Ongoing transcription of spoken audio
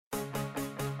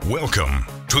Welcome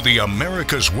to the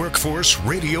America's Workforce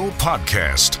Radio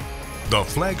Podcast, the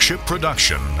flagship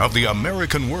production of the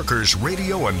American Workers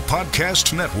Radio and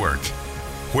Podcast Network,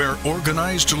 where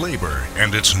organized labor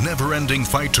and its never-ending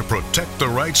fight to protect the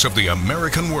rights of the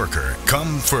American worker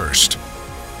come first.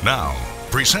 Now,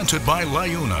 presented by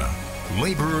LIUNA,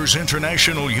 Laborers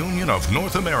International Union of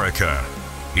North America.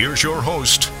 Here's your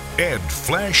host, Ed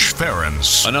Flash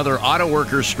Ferens. Another auto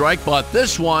workers strike, but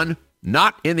this one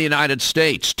not in the United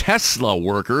States. Tesla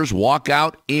workers walk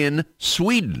out in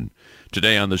Sweden.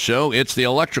 Today on the show, it's the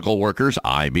electrical workers,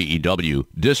 IBEW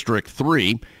District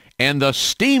 3, and the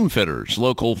steam fitters,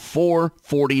 Local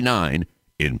 449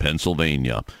 in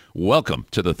Pennsylvania. Welcome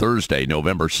to the Thursday,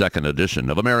 November 2nd edition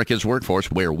of America's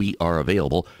Workforce, where we are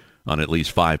available on at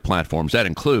least 5 platforms. That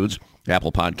includes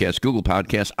Apple Podcasts, Google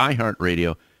Podcasts,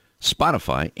 iHeartRadio,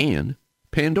 Spotify, and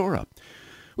Pandora.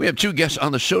 We have 2 guests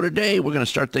on the show today. We're going to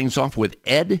start things off with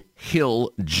Ed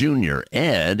Hill Jr.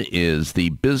 Ed is the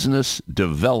Business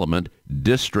Development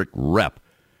District Rep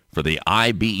for the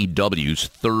IBEW's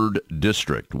 3rd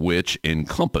District, which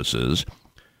encompasses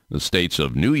the states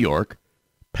of New York,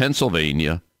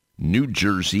 Pennsylvania, New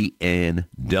Jersey, and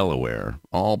Delaware,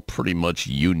 all pretty much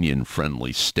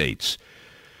union-friendly states.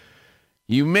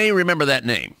 You may remember that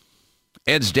name.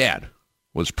 Ed's dad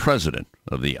was president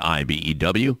of the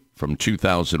IBEW from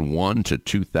 2001 to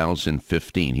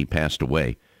 2015. He passed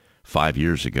away 5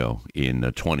 years ago in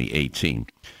 2018.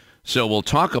 So we'll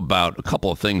talk about a couple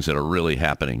of things that are really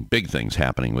happening, big things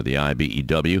happening with the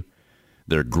IBEW.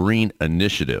 Their green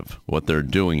initiative, what they're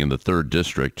doing in the 3rd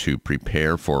District to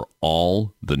prepare for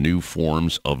all the new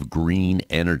forms of green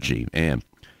energy. And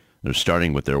they're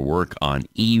starting with their work on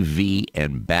EV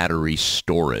and battery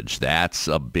storage. That's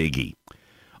a biggie.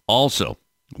 Also,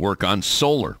 work on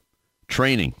solar,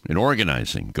 training and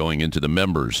organizing, going into the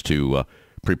members to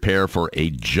prepare for a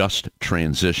just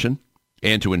transition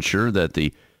and to ensure that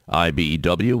the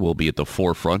IBEW will be at the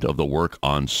forefront of the work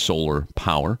on solar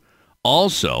power.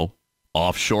 Also,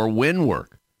 offshore wind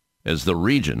work as the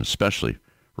region, especially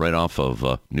right off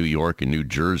of New York and New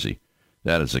Jersey,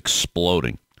 that is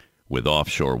exploding with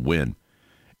offshore wind.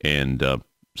 And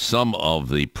some of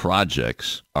the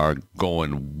projects are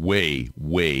going way,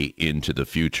 way into the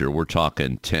future. We're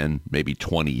talking 10, maybe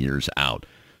 20 years out.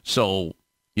 So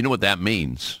you know what that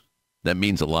means? That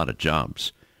means a lot of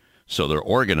jobs. So they're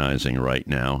organizing right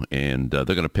now, and they're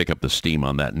going to pick up the steam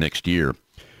on that next year.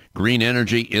 Green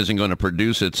energy isn't going to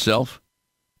produce itself.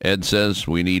 Ed says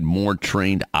we need more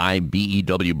trained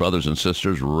IBEW brothers and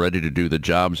sisters ready to do the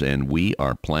jobs, and we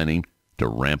are planning to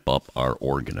ramp up our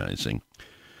organizing.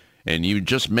 And you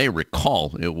just may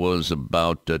recall it was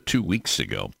about 2 weeks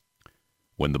ago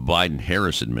when the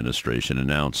Biden-Harris administration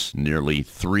announced nearly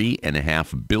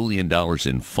 $3.5 billion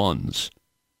in funds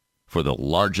for the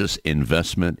largest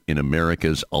investment in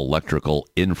America's electrical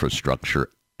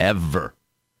infrastructure ever.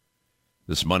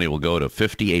 This money will go to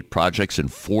 58 projects in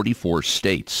 44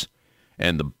 states.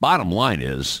 And the bottom line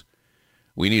is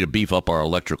we need to beef up our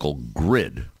electrical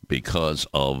grid because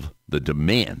of the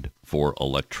demand for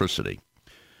electricity.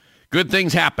 Good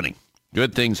things happening.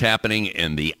 Good things happening,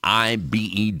 and the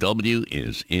IBEW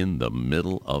is in the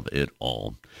middle of it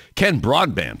all. Ken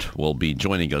Broadbent will be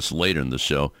joining us later in the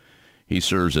show. He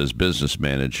serves as business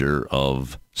manager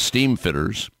of Steam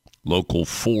Fitters, Local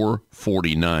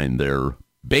 449. They're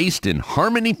based in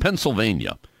Harmony,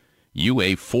 Pennsylvania.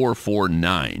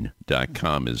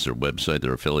 UA449.com is their website.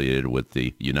 They're affiliated with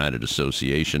the United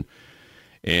Association.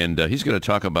 And he's going to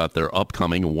talk about their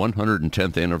upcoming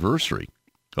 110th anniversary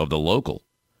of the local.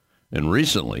 And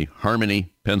recently,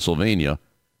 Harmony, Pennsylvania,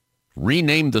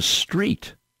 renamed the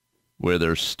street where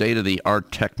their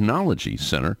state-of-the-art technology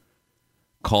center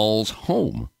calls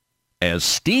home as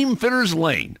Steam Fitters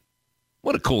Lane.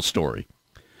 What a cool story.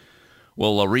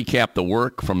 We'll recap the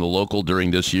work from the local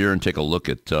during this year and take a look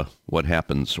at what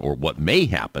happens or what may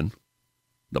happen,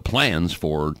 the plans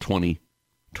for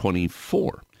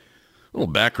 2024. A little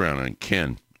background on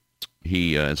Ken.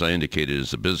 He, as I indicated,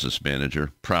 is a business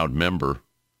manager, proud member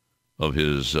of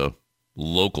his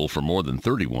local for more than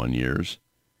 31 years.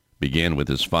 Began with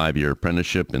his 5-year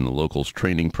apprenticeship in the local's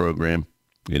training program.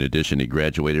 In addition, he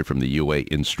graduated from the UA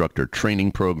Instructor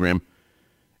Training Program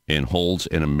and holds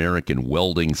an American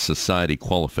Welding Society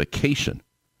qualification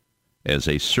as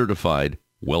a certified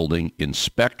welding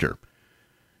inspector.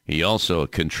 He also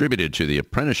contributed to the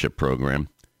apprenticeship program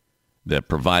that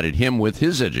provided him with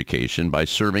his education by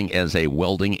serving as a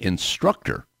welding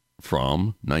instructor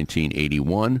from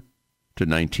 1981 to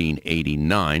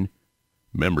 1989.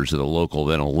 Members of the local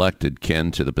then elected Ken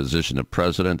to the position of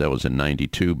president. That was in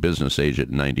 92, business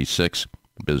agent in 96,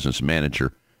 business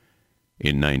manager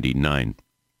in 99.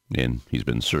 and he's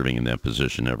been serving in that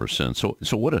position ever since.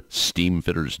 So what do steam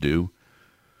fitters do?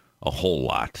 A whole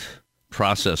lot.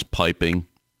 Process piping,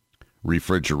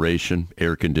 refrigeration,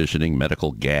 air conditioning,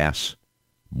 medical gas,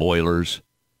 boilers,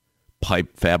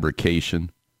 pipe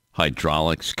fabrication,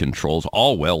 hydraulics, controls,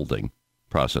 all welding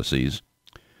processes,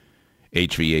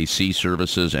 HVAC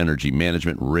services, energy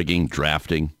management, rigging,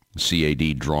 drafting,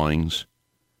 CAD drawings,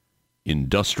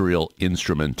 industrial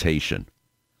instrumentation.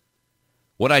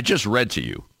 What I just read to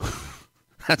you,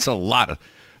 that's a lot of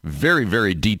very,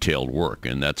 very detailed work,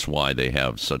 and that's why they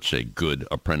have such a good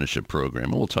apprenticeship program.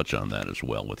 And we'll touch on that as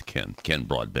well with Ken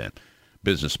Broadbent,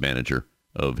 business manager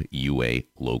of UA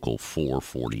Local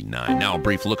 449. Now, a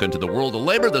brief look into the world of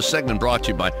labor. This segment brought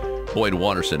to you by Boyd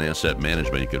Watterson Asset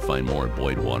Management. You can find more at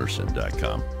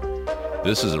boydwatterson.com.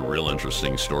 This is a real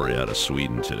interesting story out of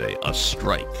Sweden today. A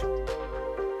strike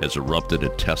has erupted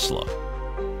at Tesla,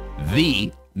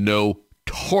 the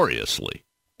notoriously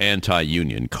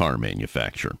anti-union car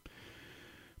manufacturer.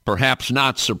 Perhaps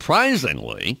not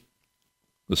surprisingly,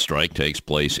 the strike takes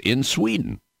place in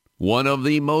Sweden, one of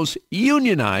the most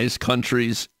unionized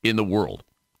countries in the world.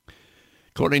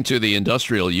 According to the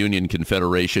Industrial Union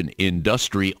Confederation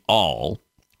Industrial,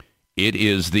 it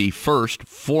is the first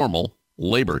formal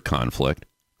labor conflict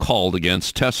called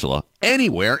against Tesla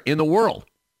anywhere in the world.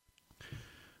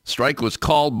 Strike was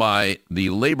called by the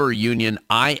labor union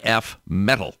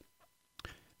IBEW.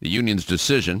 The union's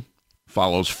decision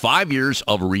follows 5 years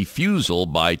of refusal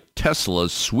by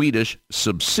Tesla's Swedish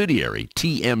subsidiary,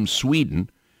 TM Sweden,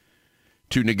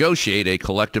 to negotiate a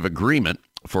collective agreement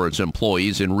for its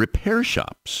employees in repair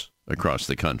shops across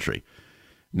the country.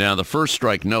 Now, the first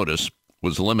strike notice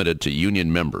was limited to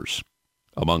union members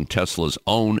among Tesla's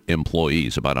own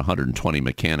employees, about 120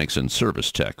 mechanics and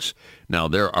service techs. Now,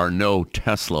 there are no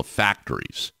Tesla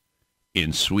factories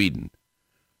in Sweden.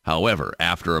 However,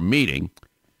 after a meeting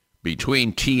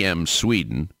between TM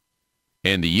Sweden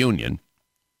and the union,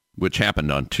 which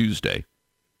happened on Tuesday,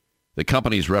 the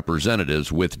company's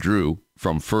representatives withdrew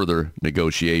from further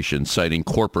negotiations, citing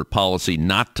corporate policy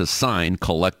not to sign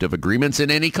collective agreements in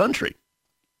any country.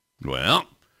 Well,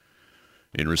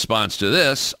 in response to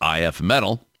this,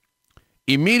 IBEW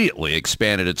immediately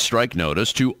expanded its strike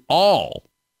notice to all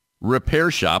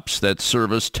repair shops that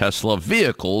service Tesla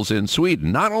vehicles in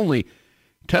Sweden, not only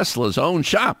Tesla's own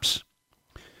shops.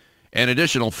 An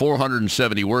additional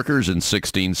 470 workers in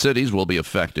 16 cities will be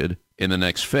affected in the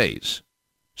next phase,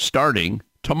 starting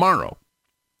tomorrow.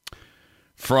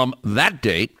 From that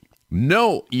date,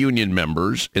 no union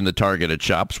members in the targeted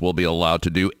shops will be allowed to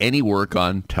do any work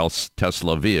on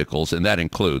Tesla vehicles, and that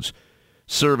includes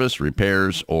service,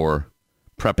 repairs, or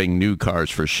prepping new cars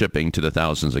for shipping to the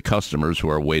thousands of customers who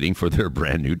are waiting for their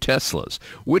brand new Teslas,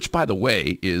 which, by the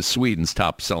way, is Sweden's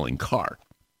top-selling car.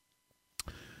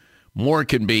 More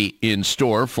can be in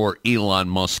store for Elon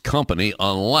Musk's company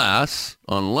unless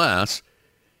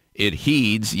it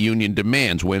heeds union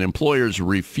demands. When employers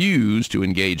refuse to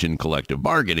engage in collective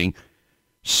bargaining,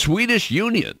 Swedish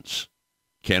unions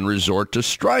can resort to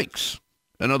strikes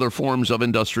and other forms of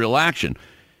industrial action.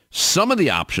 Some of the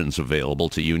options available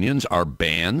to unions are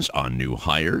bans on new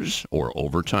hires or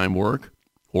overtime work,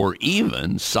 or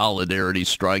even solidarity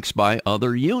strikes by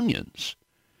other unions.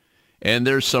 And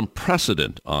there's some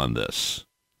precedent on this.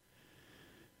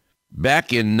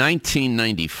 Back in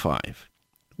 1995,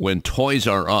 when Toys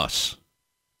R Us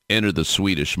entered the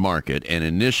Swedish market and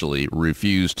initially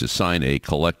refused to sign a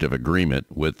collective agreement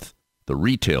with the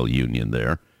retail union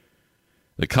there,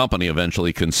 the company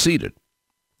eventually conceded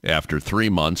after 3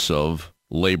 months of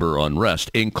labor unrest,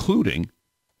 including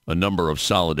a number of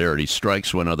solidarity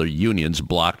strikes when other unions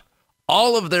blocked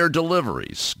all of their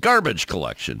deliveries, garbage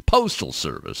collection, postal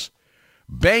service,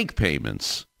 bank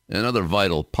payments, and other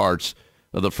vital parts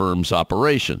of the firm's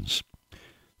operations.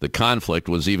 The conflict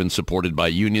was even supported by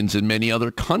unions in many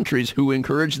other countries who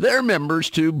encouraged their members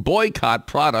to boycott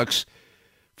products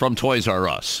from Toys R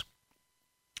Us.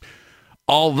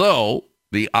 Although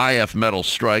the IBEW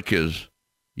strike is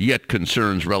yet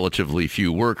concerns relatively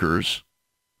few workers,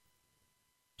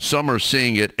 some are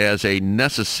seeing it as a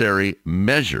necessary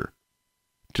measure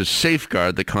to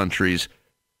safeguard the country's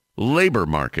labor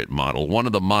market model. One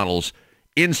of the model's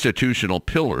institutional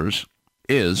pillars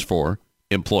is for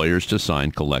employers to sign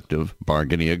collective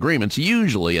bargaining agreements,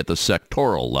 usually at the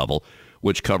sectoral level,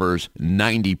 which covers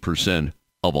 90%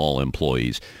 of all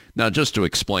employees. Now, just to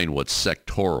explain what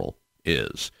sectoral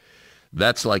is,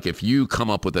 that's like if you come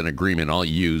up with an agreement, I'll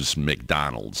use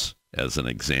McDonald's as an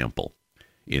example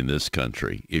in this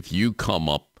country. If you come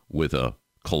up with a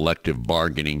collective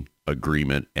bargaining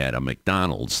agreement at a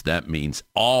McDonald's, that means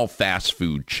all fast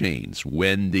food chains,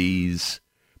 Wendy's,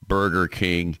 Burger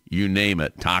King, you name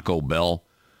it, Taco Bell,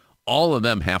 all of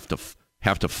them have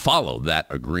to follow that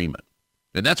agreement.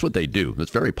 And that's what they do.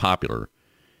 It's very popular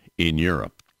in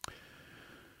Europe.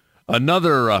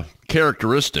 Another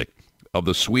characteristic of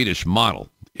the Swedish model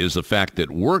is the fact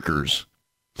that workers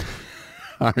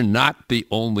are not the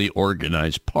only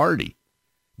organized party.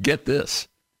 Get this.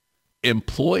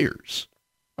 Employers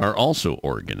are also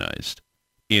organized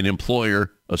in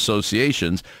employer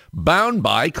associations bound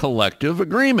by collective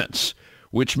agreements,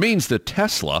 which means that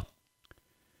Tesla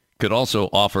could also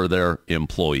offer their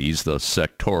employees the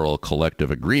sectoral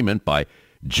collective agreement by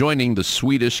joining the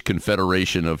Swedish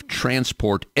Confederation of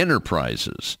Transport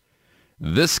Enterprises.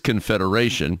 This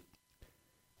confederation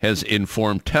has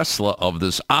informed Tesla of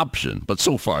this option, but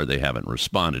so far they haven't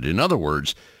responded. In other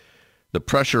words, the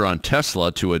pressure on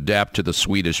Tesla to adapt to the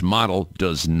Swedish model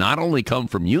does not only come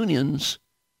from unions,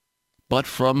 but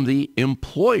from the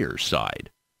employer side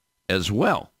as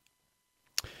well.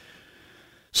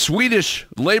 Swedish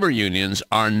labor unions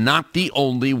are not the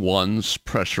only ones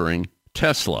pressuring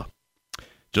Tesla.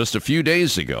 Just a few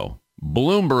days ago,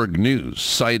 Bloomberg News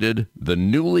cited the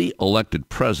newly elected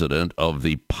president of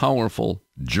the powerful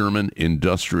German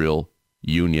industrial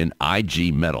union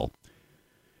IG Metall,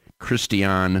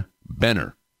 Christian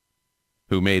Benner,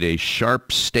 who made a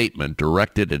sharp statement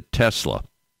directed at Tesla.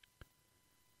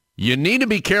 You need to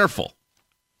be careful.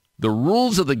 The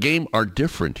rules of the game are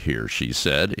different here, she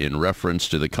said, in reference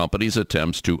to the company's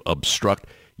attempts to obstruct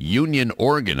union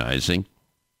organizing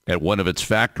at one of its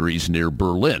factories near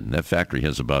Berlin. That factory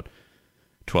has about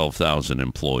 12,000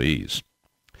 employees.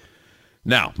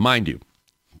 Now, mind you,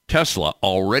 Tesla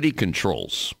already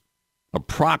controls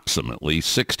approximately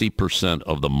 60%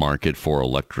 of the market for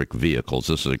electric vehicles.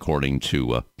 This is according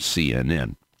to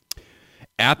CNN.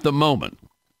 At the moment,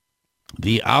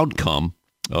 the outcome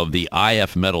of the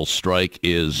IF Metall strike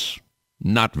is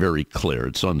not very clear.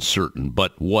 It's uncertain.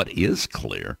 But what is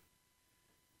clear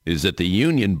is that the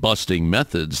union-busting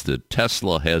methods that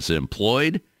Tesla has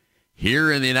employed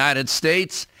here in the United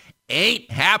States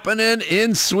ain't happening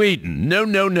in Sweden. No,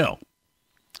 no, no.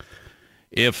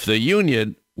 If the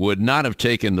union would not have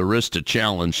taken the risk to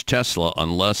challenge Tesla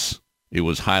unless it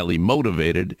was highly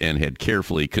motivated and had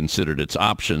carefully considered its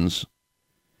options,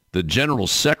 the general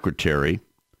secretary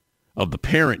of the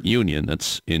parent union,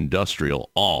 that's Industrial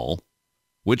All,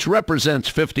 which represents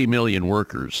 50 million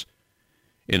workers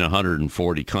in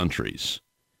 140 countries.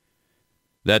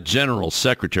 That general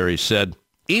secretary said,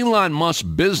 Elon Musk's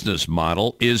business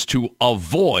model is to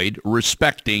avoid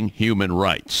respecting human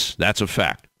rights. That's a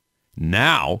fact.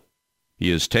 Now,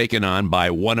 he is taken on by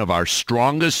one of our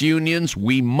strongest unions.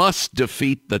 We must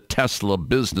defeat the Tesla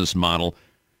business model.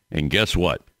 And guess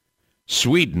what?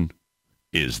 Sweden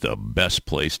is the best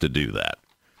place to do that.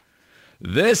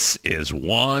 This is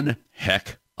one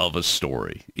heck of a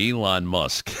story. Elon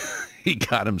Musk, he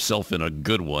got himself in a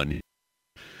good one.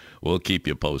 We'll keep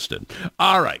you posted.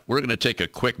 All right, we're going to take a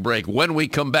quick break. When we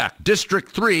come back, District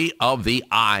 3 of the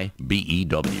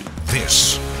IBEW.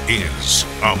 This is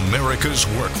America's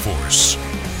Workforce.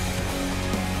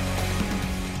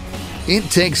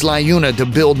 It takes LiUNA to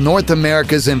build North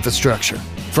America's infrastructure.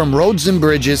 From roads and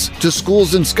bridges to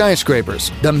schools and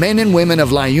skyscrapers, the men and women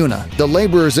of LiUNA, the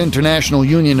Laborers International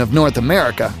Union of North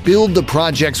America, build the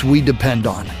projects we depend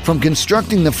on. From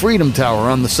constructing the Freedom Tower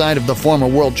on the site of the former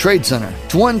World Trade Center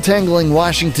to untangling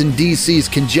Washington, D.C.'s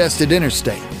congested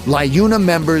interstate, LiUNA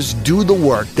members do the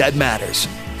work that matters.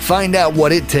 Find out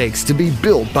what it takes to be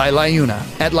built by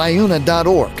LiUNA at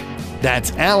liuna.org.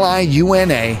 That's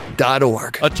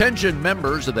liuna.org. Attention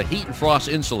members of the Heat and Frost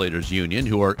Insulators Union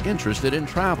who are interested in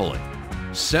traveling.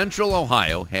 Central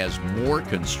Ohio has more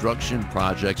construction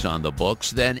projects on the books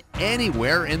than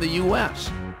anywhere in the U.S.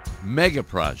 Mega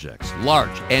projects,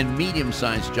 large and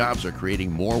medium-sized jobs are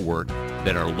creating more work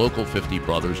than our local 50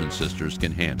 brothers and sisters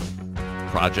can handle.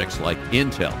 Projects like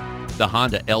Intel, the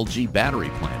Honda LG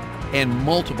battery plant, and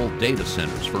multiple data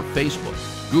centers for Facebook,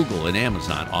 Google, and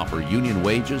Amazon offer union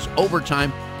wages,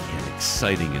 overtime, and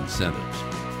exciting incentives.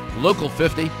 Local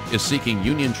 50 is seeking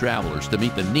union travelers to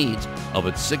meet the needs of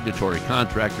its signatory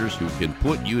contractors who can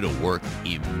put you to work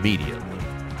immediately.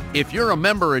 If you're a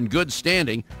member in good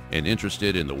standing and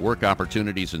interested in the work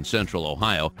opportunities in Central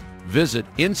Ohio, visit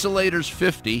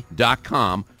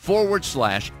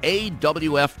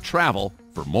insulators50.com/AWF travel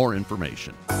for more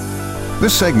information.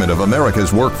 This segment of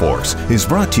America's Workforce is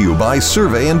brought to you by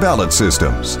Survey and Ballot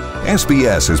Systems.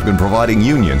 SBS has been providing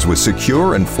unions with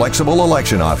secure and flexible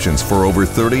election options for over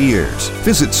 30 years.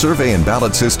 Visit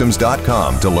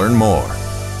surveyandballotsystems.com to learn more.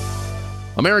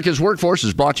 America's Workforce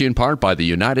is brought to you in part by the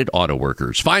United Auto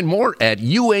Workers. Find more at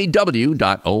uaw.org.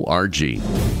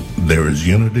 there is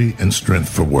unity and strength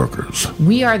for workers.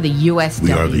 We are the USW.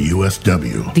 We are the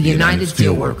USW. The United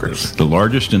Steelworkers. The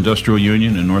largest industrial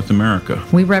union in North America.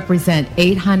 We represent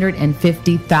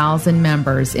 850,000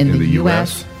 members in the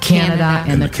U.S., Canada,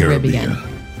 and the Caribbean.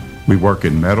 We work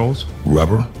in metals,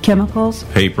 rubber, chemicals,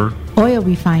 paper, oil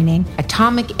refining,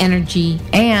 atomic energy,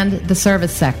 and the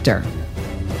service sector.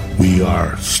 We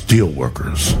are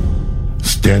steelworkers,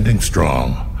 standing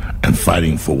strong and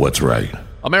fighting for what's right.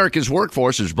 America's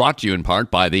Workforce is brought to you in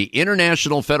part by the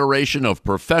International Federation of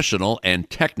Professional and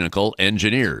Technical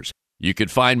Engineers. You can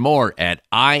find more at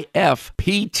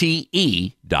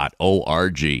ifpte.org.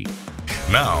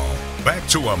 Now, back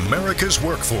to America's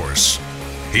Workforce.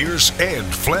 Here's Ed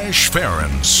Flash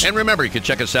Ferens. And remember, you can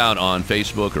check us out on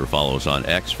Facebook or follow us on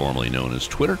X, formerly known as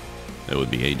Twitter. That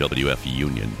would be AWF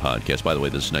Union Podcast. By the way,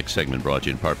 this next segment brought to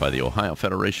you in part by the Ohio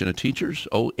Federation of Teachers,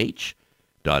 oh.aft.org.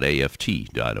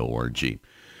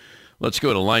 Let's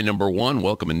go to line number one.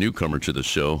 Welcome a newcomer to the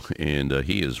show, and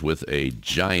he is with a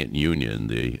giant union,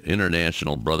 the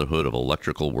International Brotherhood of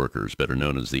Electrical Workers, better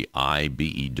known as the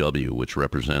IBEW, which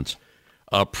represents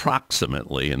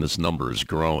approximately, and this number is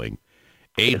growing,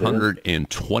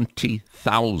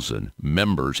 820,000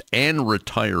 members and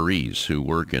retirees who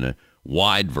work in a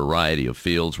wide variety of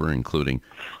fields. We're including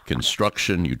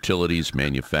construction, utilities,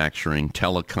 manufacturing,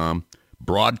 telecom,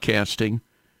 broadcasting,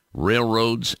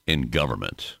 railroads, and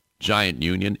government. Giant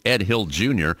union. Ed Hill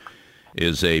Jr.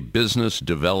 is a business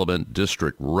development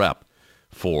district rep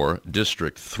for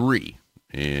District 3,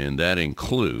 and that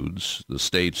includes the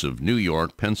states of New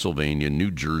York, Pennsylvania,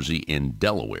 New Jersey, and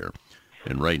Delaware.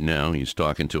 And right now he's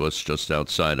talking to us just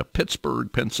outside of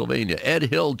Pittsburgh, Pennsylvania.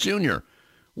 Ed Hill Jr.,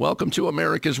 welcome to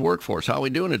America's Workforce. How are we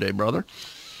doing today, brother?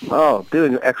 Oh,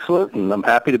 doing excellent, and I'm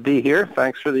happy to be here.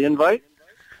 Thanks for the invite.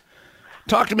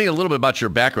 Talk to me a little bit about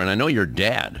your background. I know your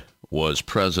dad was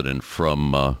president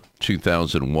from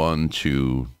 2001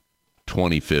 to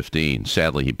 2015.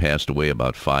 Sadly, he passed away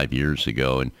about 5 years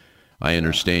ago, and I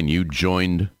understand you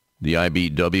joined the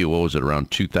IBEW, what was it, around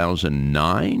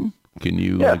 2009? Can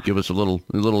you give us a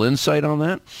little insight on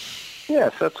that?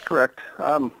 Yes, that's correct.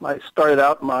 I started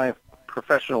out my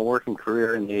professional working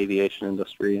career in the aviation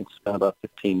industry and spent about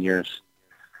 15 years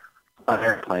on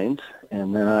airplanes,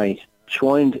 and then I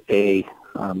joined a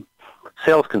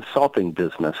sales consulting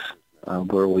business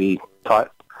where we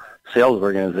taught sales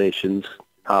organizations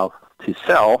how to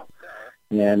sell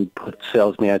and put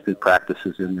sales management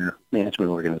practices in their management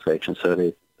organization so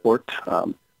they worked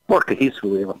more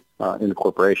cohesively in the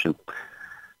corporation.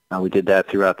 We did that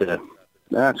throughout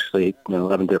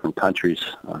 11 different countries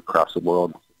across the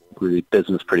world. We did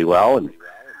business pretty well, and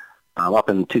up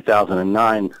in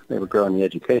 2009, they were growing the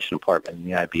education department in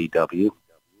the IBEW,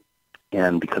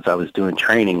 and because I was doing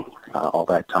training all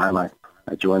that time, I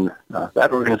joined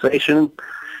that organization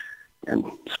and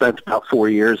spent about 4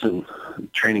 years in the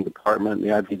training department in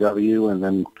the IBEW, and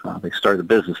then they started the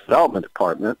business development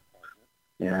department,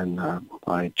 and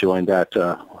I joined that,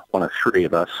 one of three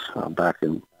of us, back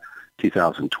in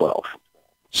 2012.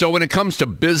 So when it comes to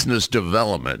business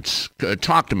development,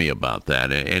 talk to me about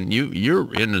that. And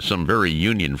you're in some very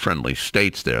union-friendly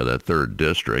states there, that 3rd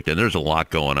District, and there's a lot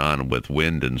going on with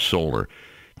wind and solar.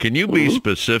 Can you be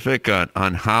specific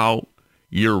on how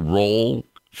your role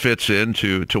fits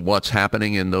into what's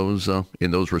happening in those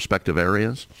respective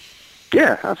areas?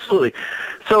 Yeah, absolutely.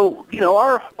 So,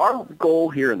 our goal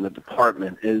here in the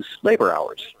department is labor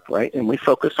hours, right? And we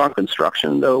focus on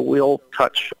construction, though we'll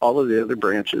touch all of the other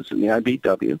branches in the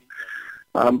IBEW.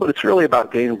 But it's really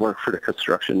about getting work for the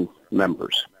construction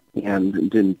members. And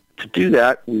then to do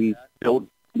that, we build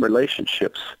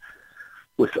relationships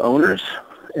with owners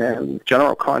and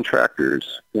general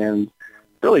contractors and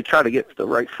really try to get the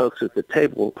right folks at the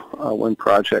table when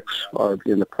projects are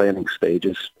in the planning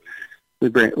stages. We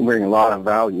bring a lot of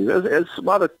value, as a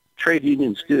lot of trade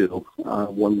unions do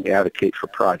when we advocate for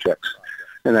projects,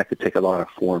 and that could take a lot of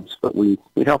forms. But we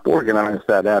help organize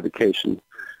that advocation,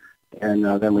 and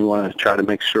then we want to try to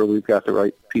make sure we've got the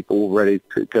right people ready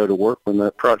to go to work when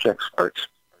the project starts.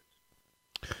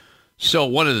 So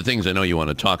one of the things I know you want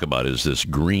to talk about is this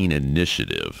green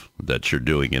initiative that you're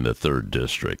doing in the 3rd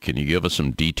District. Can you give us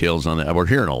some details on that? We're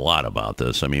hearing a lot about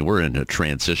this. I mean, we're in a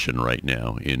transition right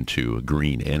now into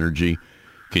green energy.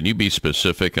 Can you be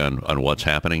specific on what's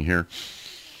happening here?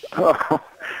 Oh,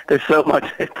 there's so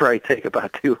much. It'd probably take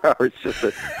about 2 hours just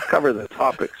to cover the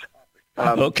topics.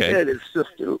 Okay. It's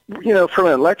just, from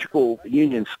an electrical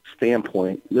union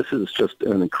standpoint, this is just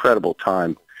an incredible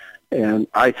time. And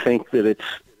I think that it's,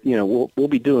 we'll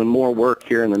be doing more work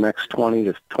here in the next 20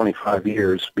 to 25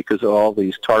 years because of all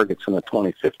these targets in the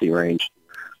 2050 range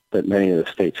that many of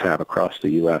the states have across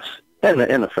the U.S. and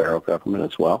the federal government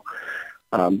as well,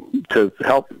 to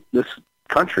help this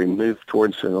country move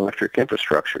towards an electric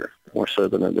infrastructure more so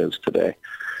than it is today.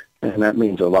 And that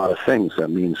means a lot of things. That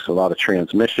means a lot of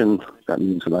transmission. That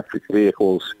means electric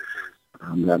vehicles.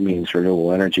 That means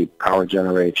renewable energy power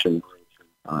generation.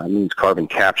 It means carbon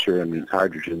capture. It means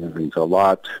hydrogen. It means a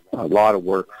lot of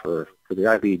work for the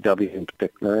IBEW in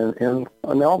particular, and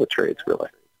on all the trades, really.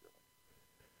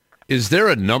 Is there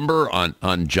a number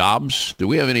on jobs? Do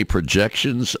we have any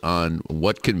projections on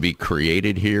what can be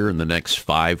created here in the next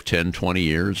 5, 10, 20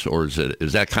 years? Or is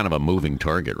that kind of a moving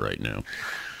target right now?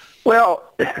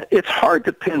 Well, it's hard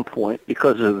to pinpoint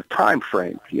because of the time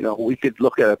frame. We could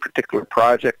look at a particular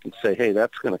project and say, hey,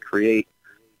 that's going to create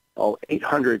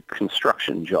 800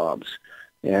 construction jobs.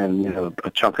 And, a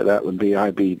chunk of that would be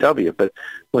IBEW. But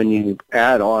when you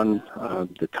add on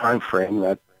the time frame,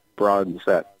 that broadens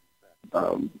that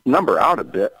number out a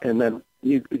bit, and then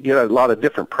you get a lot of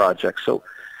different projects. So,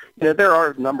 there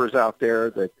are numbers out there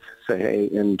that say, hey,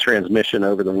 in transmission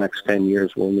over the next 10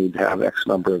 years, we'll need to have X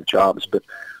number of jobs. But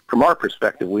from our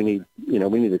perspective, we need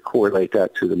to correlate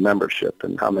that to the membership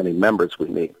and how many members we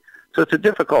need. So it's a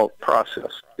difficult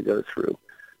process to go through.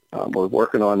 We're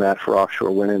working on that for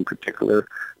offshore wind in particular,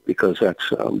 because that's,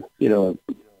 some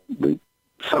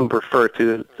prefer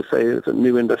to say it's a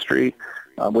new industry.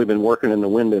 We've been working in the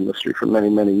wind industry for many,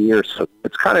 many years, so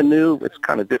it's kind of new. It's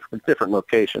kind of different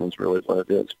locations, really, what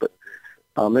it is. But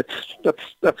that's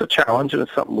a challenge, and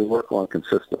it's something we work on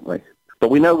consistently. But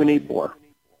we know we need more.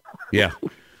 Yeah.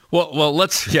 Well,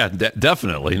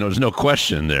 definitely. There's no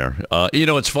question there.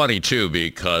 It's funny, too,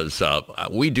 because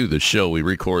we do the show, we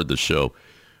record the show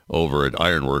over at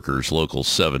Ironworkers Local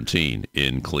 17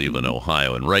 in Cleveland,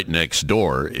 Ohio. And right next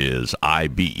door is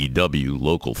IBEW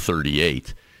Local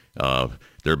 38.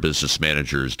 Their business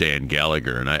manager is Dan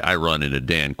Gallagher, and I run into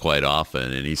Dan quite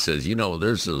often, and he says,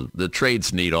 the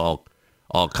trades need all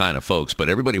kind of folks, but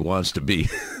everybody wants to be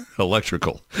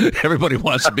electrical. Everybody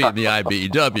wants to be in the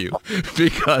IBEW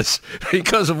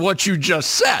because of what you just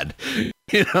said.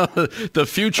 The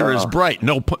future is bright.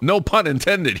 No pun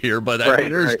intended here, but I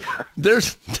mean,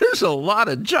 there's a lot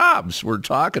of jobs we're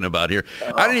talking about here.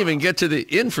 I didn't even get to the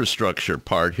infrastructure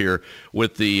part here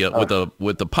with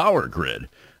the power grid.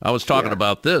 I was talking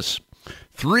about this.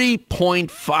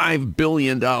 $3.5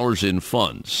 billion in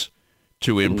funds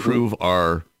to improve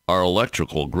our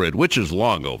electrical grid, which is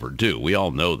long overdue. We all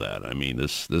know that. I mean,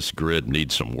 this grid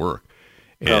needs some work.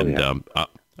 And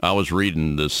I was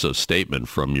reading this statement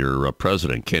from your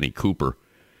president, Kenny Cooper,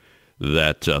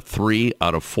 that 3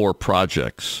 out of 4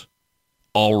 projects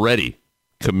already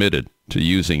committed to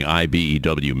using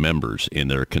IBEW members in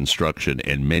their construction,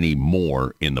 and many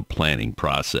more in the planning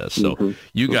process. So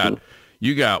you got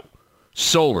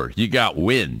solar, you got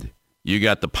wind, you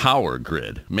got the power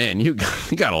grid. Man, you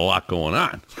got a lot going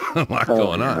on.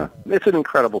 On. It's an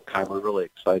incredible time. We're really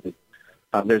excited.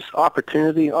 There's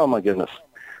opportunity. Oh my goodness.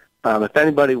 If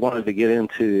anybody wanted to get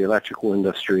into the electrical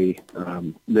industry,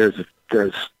 there's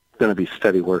going to be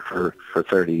steady work for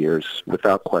 30 years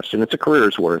without question. It's a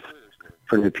career's worth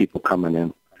for new people coming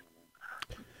in.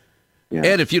 Yeah.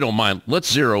 Ed, if you don't mind,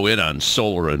 let's zero in on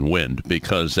solar and wind,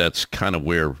 because that's kind of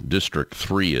where District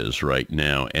 3 is right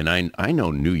now. And I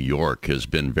know New York has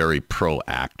been very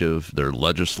proactive. Their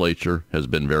legislature has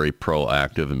been very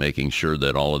proactive in making sure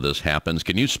that all of this happens.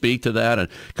 Can you speak to that?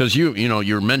 Because you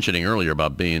were mentioning earlier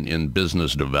about being in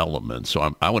business development.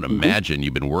 So I would imagine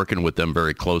you've been working with them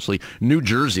very closely. New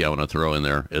Jersey, I want to throw in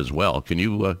there as well. Can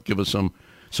you give us some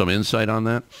insight on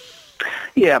that?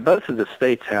 Yeah, both of the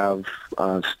states have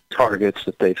targets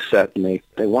that they've set, and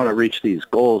they want to reach these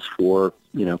goals for,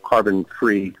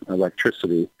 carbon-free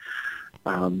electricity.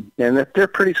 And that they're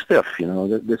pretty stiff.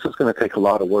 This is going to take a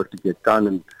lot of work to get done.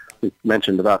 And we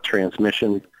mentioned about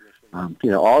transmission.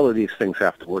 All of these things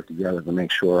have to work together to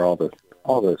make sure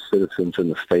all the citizens in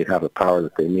the state have the power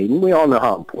that they need. And we all know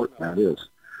how important that is.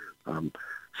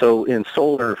 So in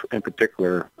solar in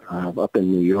particular, up in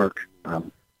New York,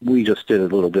 we just did a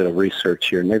little bit of research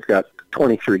here, and they've got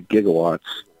 23 gigawatts,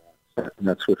 and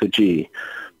that's with a G,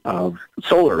 of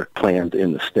solar planned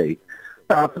in the state.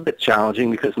 It's a bit challenging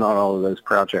because not all of those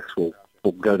projects will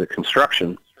go to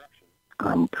construction.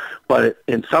 But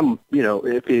in some,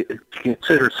 if you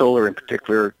consider solar in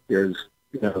particular, there's,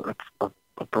 a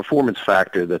performance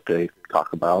factor that they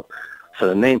talk about. So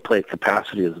the nameplate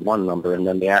capacity is one number, and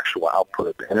then the actual output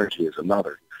of the energy is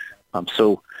another.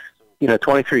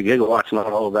 23 gigawatts, not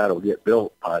all of that will get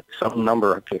built, but some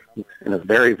number in a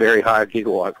very, very high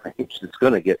gigawatt range is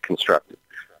going to get constructed.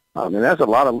 And that's a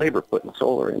lot of labor putting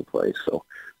solar in place. So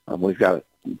we've got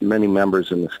many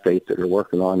members in the state that are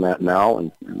working on that now,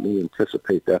 and we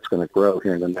anticipate that's going to grow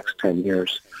here in the next 10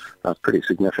 years pretty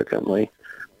significantly.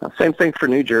 Same thing for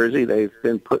New Jersey. They've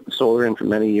been putting solar in for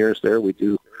many years there. We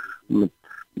do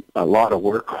a lot of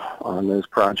work on those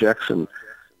projects, and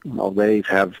they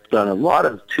have done a lot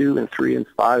of 2 and 3 and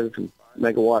 5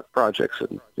 megawatt projects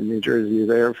in New Jersey.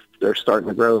 They're starting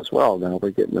to grow as well. Now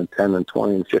we're getting the 10 and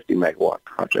 20 and 50 megawatt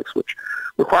projects, which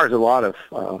requires a lot of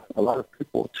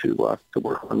people to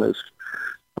work on those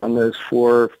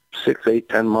for 6, 8,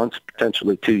 10 months,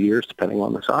 potentially 2 years, depending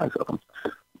on the size of them.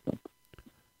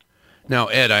 Now,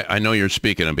 Ed, I know you're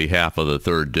speaking on behalf of the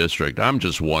 3rd District. I'm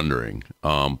just wondering,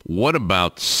 what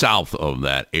about south of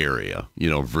that area?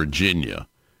 Virginia,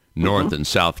 North and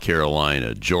South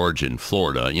Carolina, Georgia, and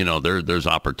Florida. There's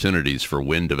opportunities for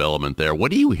wind development there.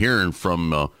 What are you hearing from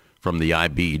the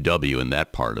IBEW in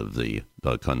that part of the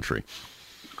country?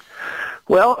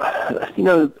 Well,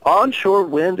 onshore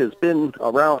wind has been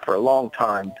around for a long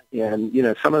time, and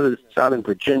some of it's out in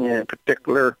Virginia in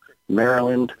particular,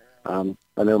 Maryland.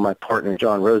 I know my partner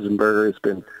John Rosenberger has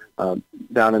been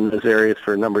down in those areas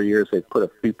for a number of years. They've put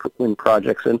a few wind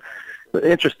projects in. The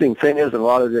interesting thing is, a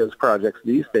lot of those projects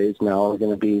these days now are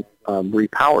going to be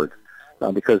repowered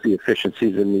because the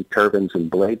efficiencies in the turbines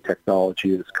and blade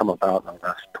technology has come about in the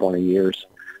last 20 years.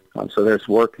 So there's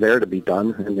work there to be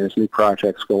done, and there's new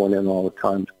projects going in all the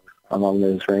time along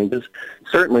those ranges.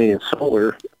 Certainly in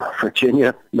solar,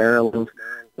 Virginia, Maryland,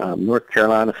 North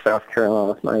Carolina, South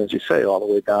Carolina, as you say, all the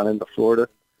way down into Florida.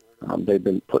 They've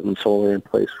been putting solar in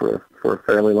place for a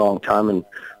fairly long time, and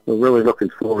we're really looking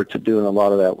forward to doing a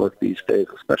lot of that work these days,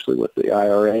 especially with the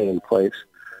IRA in place,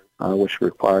 which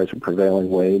requires a prevailing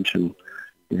wage and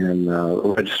a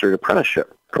registered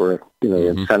apprenticeship for the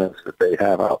incentives that they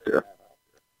have out there.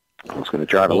 It's going to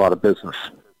drive a lot of business.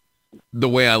 The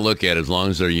way I look at it, as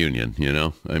long as they're union,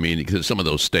 because some of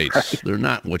those states, they're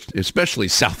not, especially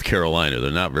South Carolina, they're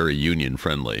not very union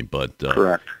friendly. But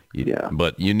correct. Yeah.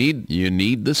 But you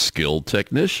need the skilled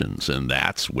technicians, and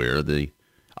that's where the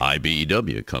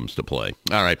IBEW comes to play.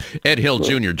 All right, Ed Hill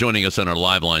Jr. joining us on our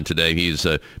live line today. He's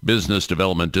a business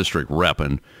development district rep,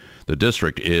 and the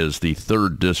district is the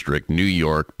 3rd District, New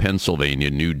York,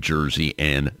 Pennsylvania, New Jersey,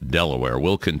 and Delaware.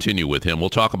 We'll continue with him. We'll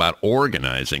talk about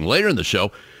organizing later in the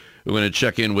show. We're going to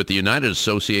check in with the United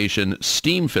Association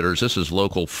Steam Fitters. This is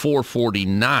Local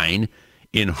 449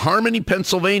 in Harmony,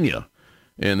 Pennsylvania.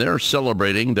 And they're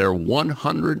celebrating their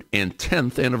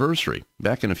 110th anniversary.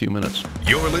 Back in a few minutes.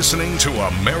 You're listening to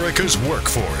America's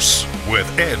Workforce with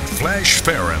Ed Flash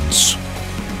Ferens.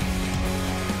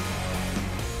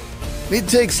 It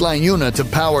takes LIUNA to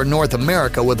power North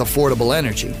America with affordable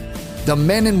energy. The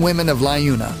men and women of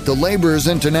LIUNA, the Laborers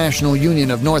International Union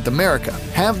of North America,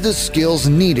 have the skills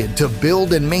needed to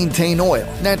build and maintain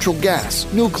oil, natural gas,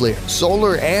 nuclear,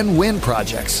 solar, and wind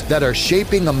projects that are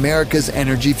shaping America's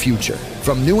energy future.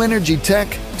 From new energy tech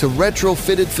to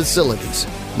retrofitted facilities,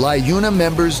 LIUNA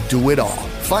members do it all.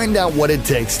 Find out what it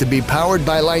takes to be powered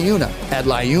by LIUNA at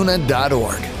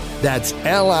LIUNA.org. That's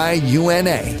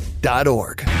LIUNA.org.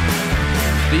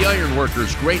 The Iron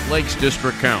Workers Great Lakes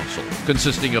District Council,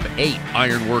 consisting of 8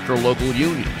 ironworker local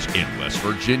unions in West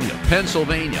Virginia,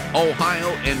 Pennsylvania, Ohio,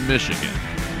 and Michigan.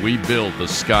 We build the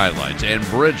skylines and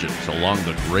bridges along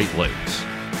the Great Lakes.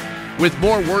 With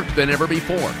more work than ever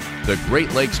before, the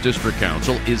Great Lakes District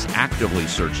Council is actively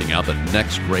searching out the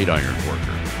next great iron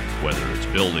worker, whether it's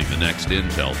building the next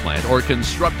Intel plant or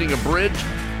constructing a bridge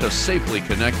to safely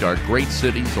connect our great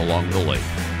cities along the lake.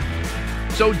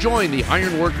 So join the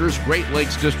Iron Workers Great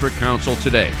Lakes District Council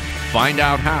today. Find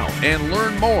out how and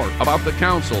learn more about the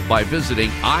council by visiting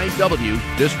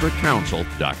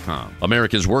IWDistrictCouncil.com.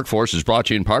 America's Workforce is brought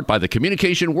to you in part by the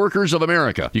Communication Workers of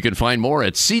America. You can find more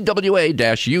at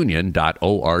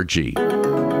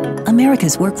cwa-union.org.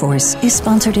 America's Workforce is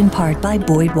sponsored in part by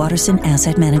Boyd Watterson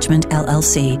Asset Management,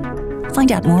 LLC.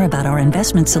 Find out more about our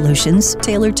investment solutions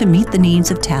tailored to meet the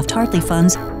needs of Taft-Hartley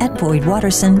funds at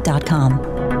BoydWatterson.com.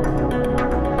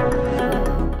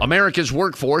 America's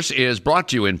Workforce is brought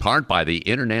to you in part by the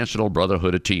International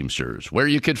Brotherhood of Teamsters, where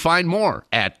you can find more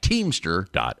at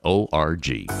teamster.org.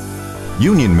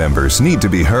 Union members need to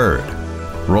be heard.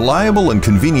 Reliable and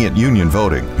convenient union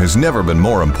voting has never been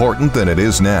more important than it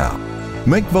is now.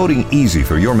 Make voting easy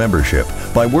for your membership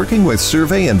by working with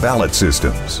survey and ballot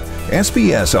systems.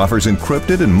 SBS offers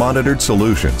encrypted and monitored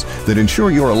solutions that ensure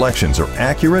your elections are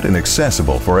accurate and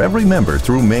accessible for every member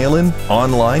through mail-in,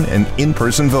 online, and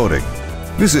in-person voting.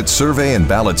 Visit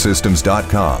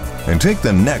surveyandballotsystems.com and take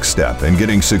the next step in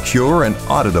getting secure and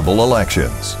auditable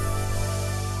elections.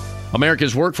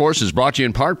 America's Workforce is brought to you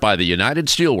in part by the United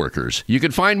Steelworkers. You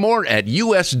can find more at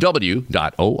usw.org.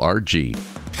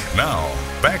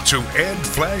 Now, back to Ed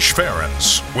Flash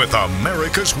Ferens with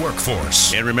America's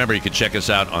Workforce. And remember, you can check us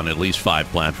out on at least 5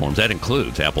 platforms. That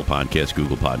includes Apple Podcasts,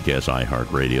 Google Podcasts,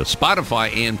 iHeartRadio,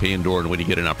 Spotify, and Pandora. And when you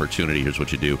get an opportunity, here's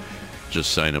what you do.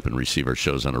 Just sign up and receive our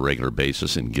shows on a regular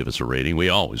basis and give us a rating. We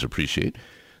always appreciate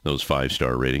those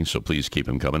 5-star ratings, so please keep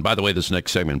them coming. By the way, this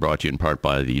next segment brought to you in part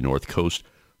by the North Coast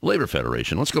Labor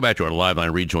Federation. Let's go back to our live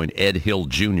line. Rejoin Ed Hill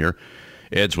Jr.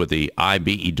 Ed's with the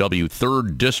IBEW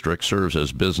 3rd District, serves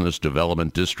as Business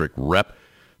Development District Rep.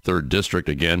 3rd District,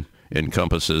 again,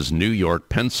 encompasses New York,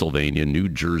 Pennsylvania, New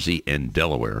Jersey, and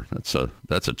Delaware. That's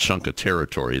a chunk of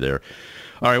territory there.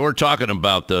 All right, we're talking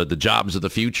about the jobs of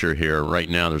the future here. Right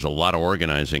now, there's a lot of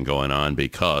organizing going on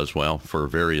because, well, for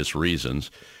various reasons,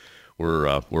 we're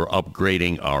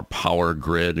upgrading our power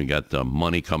grid. We got the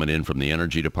money coming in from the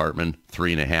Energy Department,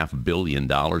 $3.5 billion.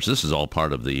 This is all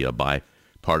part of the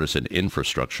bipartisan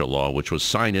infrastructure law, which was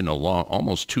signed into law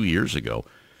almost 2 years ago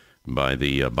by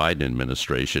the Biden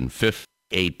administration.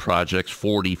 58 projects,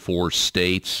 44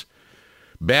 states,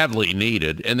 badly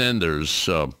needed. And then there's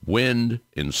wind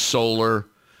and solar.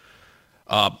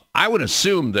 I would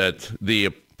assume that the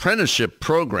apprenticeship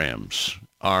programs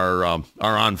are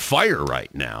on fire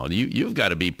right now. You've got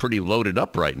to be pretty loaded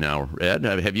up right now, Ed.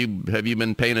 Have you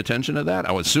been paying attention to that?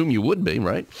 I would assume you would be,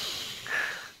 right?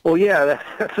 Well, yeah,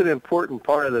 that's an important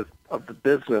part of the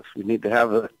business. We need to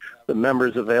have the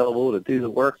members available to do the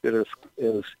work that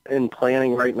is in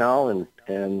planning right now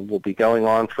and will be going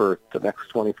on for the next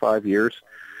 25 years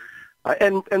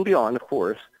and beyond, of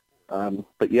course.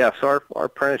 But yes, our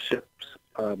apprenticeships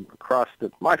across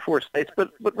my 4 states,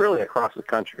 but really across the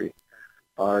country,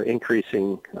 are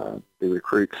increasing the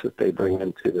recruits that they bring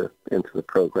into the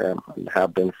program and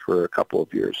have been for a couple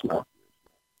of years now.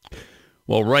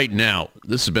 Well, right now,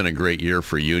 this has been a great year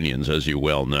for unions, as you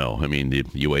well know. I mean, the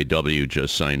UAW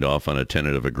just signed off on a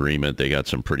tentative agreement. They got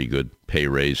some pretty good pay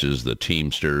raises. The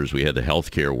Teamsters, we had the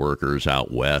healthcare workers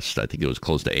out west. I think it was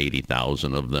close to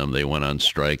 80,000 of them. They went on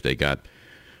strike. They got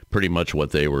pretty much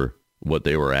what they were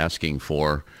asking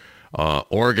for.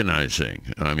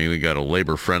 Organizing. I mean, we got a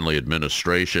labor-friendly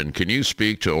administration. Can you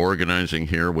speak to organizing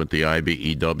here with the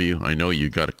IBEW? I know you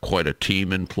got quite a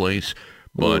team in place,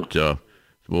 but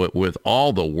with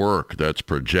all the work that's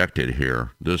projected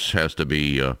here, this has to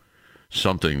be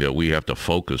something that we have to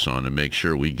focus on and make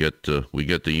sure we get the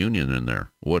union in there.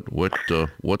 What's the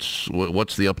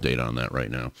update on that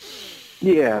right now?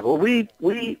 Yeah, well,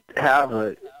 we have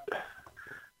a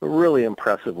really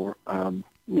impressive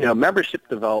membership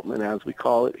development, as we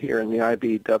call it here in the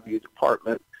IBEW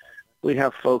department. We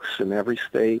have folks in every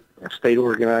state, state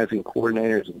organizing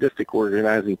coordinators and district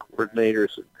organizing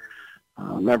coordinators,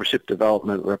 membership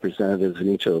development representatives in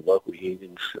each of the local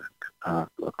unions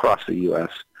across the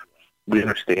U.S. We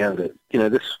understand that,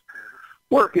 this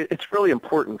work, it's really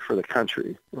important for the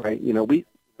country, right? We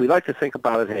like to think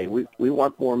about it, hey, we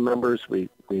want more members. We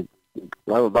would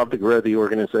love to grow the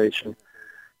organization.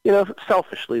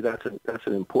 Selfishly, that's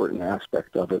an important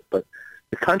aspect of it, but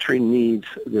the country needs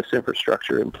this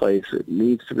infrastructure in place. It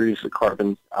needs to reduce the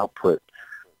carbon output,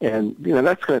 and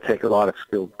that's going to take a lot of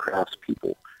skilled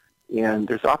craftspeople. And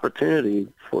there's opportunity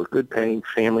for good-paying,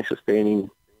 family-sustaining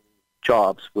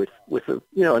jobs with a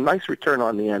nice return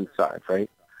on the end side, right?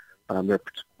 Their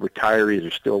retirees are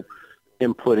still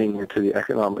inputting into the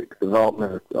economic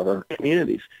development of our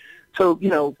communities. So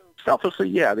selfishly,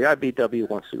 yeah, the IBEW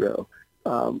wants to grow.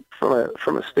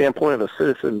 From a standpoint of a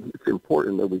citizen, it's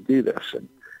important that we do this,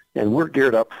 and we're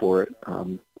geared up for it.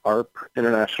 Our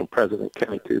international president,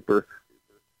 Kenny Cooper,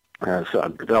 has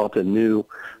developed a new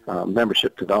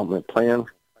membership development plan,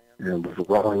 and we're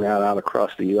rolling that out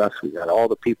across the U.S. We got all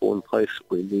the people in place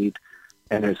we need,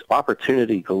 and there's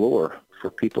opportunity galore for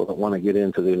people that want to get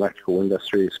into the electrical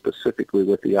industry, specifically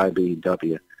with the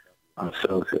IBEW.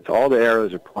 So it's all the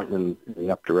arrows are pointing in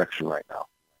the up direction right now.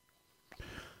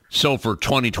 So for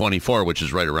 2024, which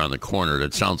is right around the corner,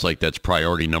 it sounds like that's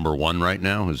priority number 1 right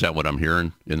now. Is that what I'm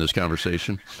hearing in this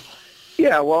conversation?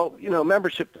 Yeah, well,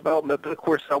 membership development, but of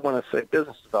course I want to say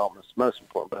business development is most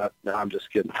important, but no, I'm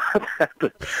just kidding about that.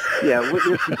 But yeah,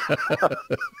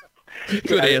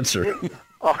 good answer.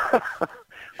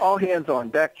 All hands on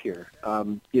deck here.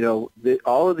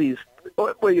 All of these,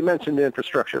 well, you mentioned the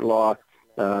infrastructure law,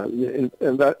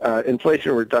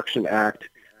 Inflation Reduction Act,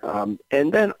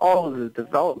 and then all of the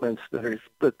developments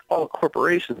that all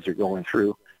corporations are going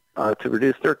through to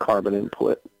reduce their carbon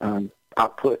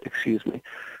output.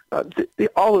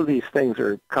 All of these things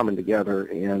are coming together,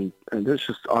 and there's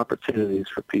just opportunities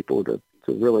for people to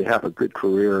really have a good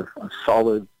career, a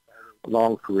solid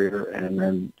long career, and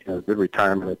then good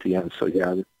retirement at the end.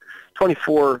 So,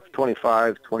 24,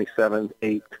 25, 27,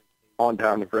 8, on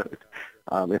down the road.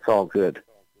 It's all good at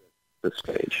this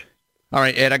stage. All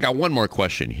right, Ed, I got one more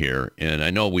question here, and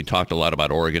I know we talked a lot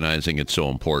about organizing. It's so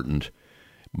important.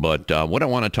 But what I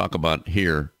want to talk about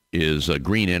here is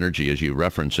green energy, as you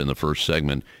referenced in the first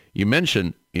segment. You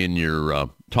mentioned in your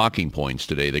talking points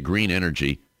today that green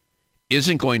energy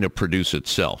isn't going to produce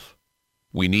itself.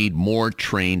 We need more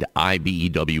trained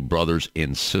IBEW brothers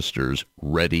and sisters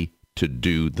ready to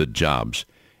do the jobs.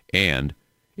 And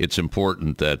it's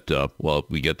important that,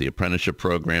 we get the apprenticeship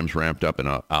programs ramped up and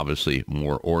obviously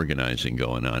more organizing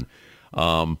going on.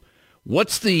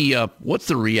 What's the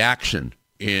reaction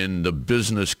in the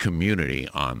business community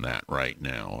on that right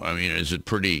now? I mean,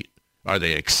 are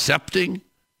they accepting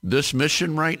this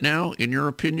mission right now, in your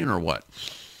opinion, or what?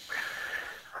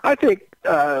 I think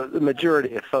the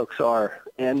majority of folks are.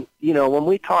 And, when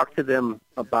we talk to them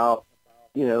about,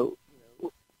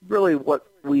 really what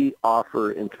we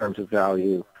offer in terms of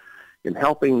value in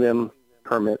helping them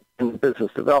permit in the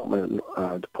business development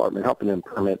department, helping them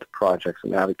permit projects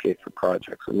and advocate for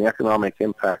projects and the economic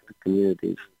impact of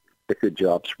communities that good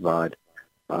jobs provide.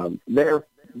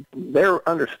 They're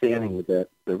understanding that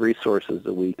the resources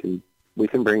that we can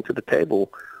bring to the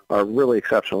table are really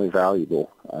exceptionally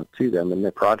valuable to them and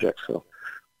their projects. So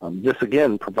this,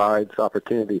 again, provides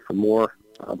opportunity for more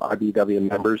IBEW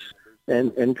members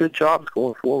and good jobs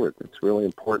going forward. It's really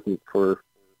important for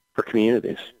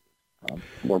communities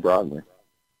more broadly.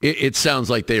 It sounds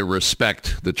like they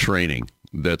respect the training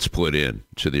that's put in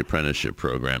to the apprenticeship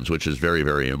programs, which is very,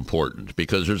 very important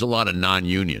because there's a lot of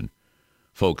non-union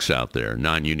folks out there,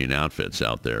 non-union outfits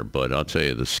out there. But I'll tell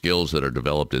you, the skills that are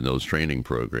developed in those training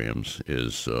programs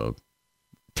is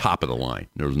top of the line.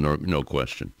 There's no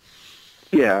question.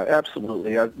 Yeah,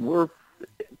 absolutely.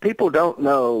 People don't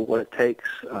know what it takes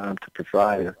to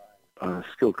provide a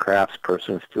skilled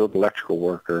craftsperson, a skilled electrical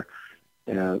worker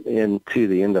into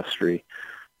the industry.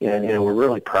 And, we're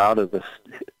really proud of this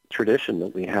tradition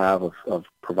that we have of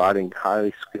providing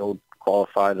highly skilled,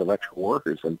 qualified electrical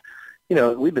workers. And,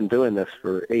 we've been doing this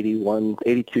for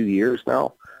 82 years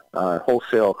now,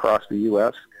 wholesale across the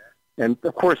U.S. And,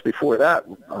 of course, before that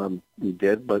we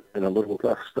did, but in a little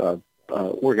less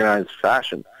organized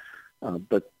fashion.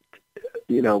 But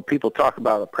people talk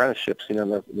about apprenticeships.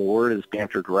 The word is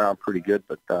bantered around pretty good,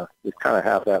 but we kind of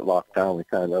have that locked down. We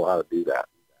kind of know how to do that.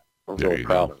 I'm really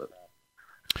proud of it.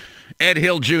 Ed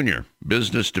Hill, Jr.,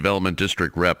 Business Development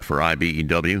District Rep for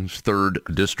IBEW's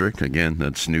 3rd District. Again,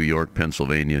 that's New York,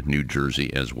 Pennsylvania, New Jersey,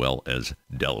 as well as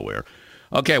Delaware.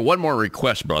 Okay, one more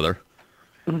request, brother.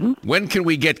 Mm-hmm. When can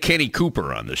we get Kenny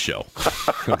Cooper on the show?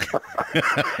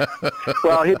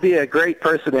 Well, he'd be a great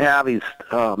person to have.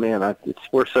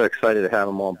 We're so excited to have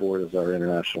him on board as our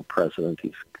international president.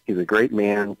 He's a great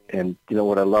man, and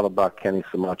what I love about Kenny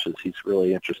so much is he's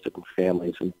really interested in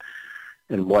families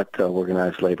and what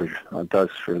organized labor does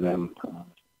for them.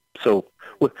 So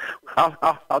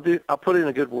I'll put in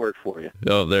a good word for you.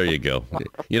 Oh, there you go.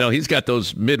 He's got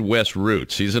those Midwest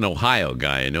roots. He's an Ohio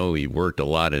guy. I know he worked a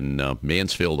lot in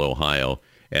Mansfield, Ohio,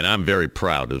 and I'm very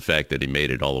proud of the fact that he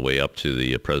made it all the way up to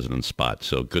the president's spot.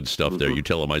 So good stuff there. You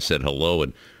tell him I said hello,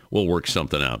 and we'll work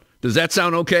something out. Does that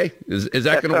sound okay? Is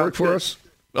that going to work for us?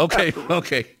 Okay,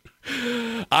 okay.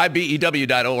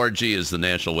 IBEW.org is the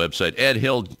national website. Ed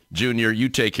Hill, Jr., you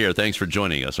take care. Thanks for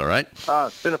joining us, all right?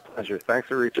 It's been a pleasure. Thanks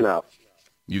for reaching out.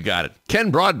 You got it.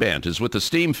 Ken Broadbent is with the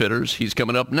Steam Fitters. He's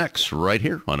coming up next right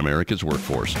here on America's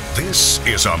Workforce. This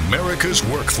is America's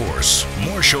Workforce.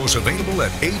 More shows available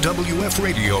at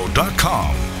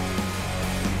awfradio.com.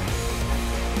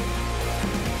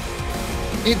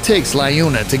 It takes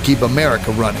LIUNA to keep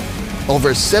America running.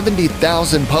 Over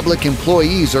 70,000 public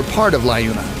employees are part of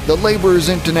LIUNA, the Laborers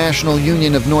International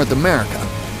Union of North America,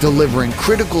 delivering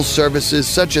critical services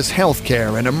such as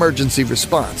healthcare and emergency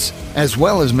response, as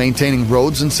well as maintaining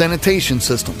roads and sanitation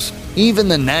systems. Even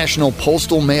the National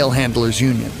Postal Mail Handlers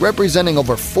Union, representing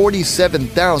over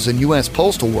 47,000 U.S.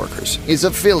 postal workers, is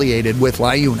affiliated with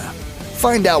LIUNA.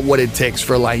 Find out what it takes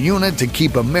for LIUNA to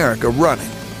keep America running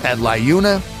at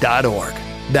LIUNA.org.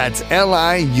 That's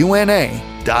LIUNA.org.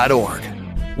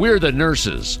 We're the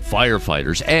nurses,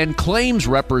 firefighters, and claims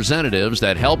representatives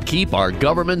that help keep our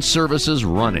government services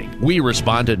running. We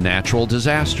respond to natural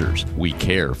disasters. We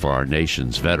care for our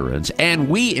nation's veterans, and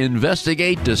we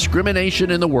investigate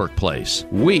discrimination in the workplace.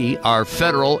 We are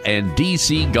federal and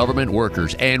D.C. government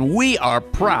workers, and we are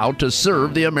proud to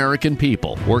serve the American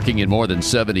people. Working in more than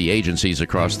 70 agencies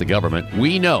across the government,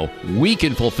 we know we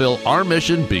can fulfill our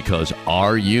mission because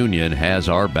our union has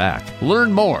our back.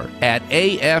 Learn more at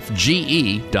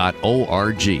afge.org.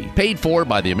 Paid for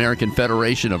by the American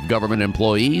Federation of Government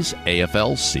Employees,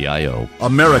 AFL-CIO.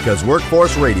 America's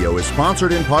Workforce Radio is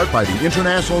sponsored in part by the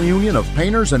International Union of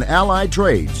Painters and Allied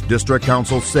Trades, District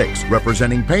Council 6,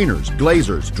 representing painters,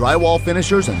 glazers, drywall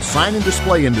finishers, and sign and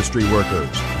display industry workers.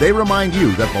 They remind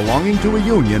you that belonging to a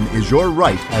union is your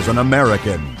right as an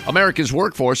American. America's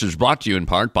Workforce is brought to you in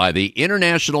part by the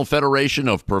International Federation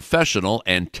of Professional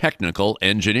and Technical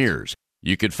Engineers.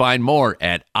 You can find more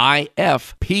at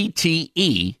ifpte.org.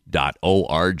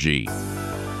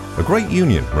 A great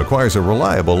union requires a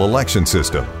reliable election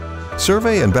system.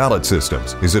 Survey and Ballot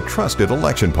Systems is a trusted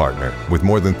election partner with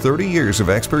more than 30 years of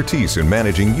expertise in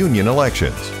managing union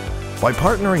elections. By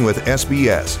partnering with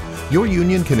SBS, your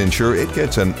union can ensure it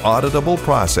gets an auditable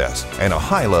process and a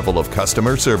high level of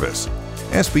customer service.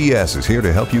 SBS is here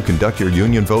to help you conduct your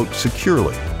union vote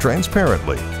securely,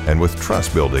 transparently, and with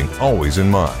trust building always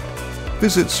in mind.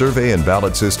 Visit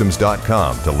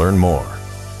surveyandballotsystems.com to learn more.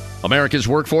 America's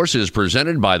Workforce is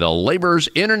presented by the Labor's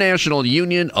International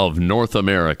Union of North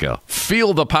America.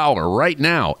 Feel the power right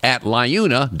now at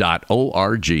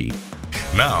liuna.org.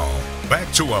 Now,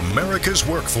 back to America's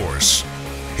Workforce.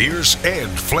 Here's Ed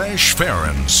Flash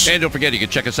Ferens. And don't forget, you can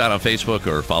check us out on Facebook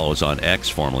or follow us on X,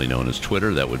 formerly known as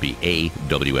Twitter. That would be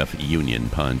AWF Union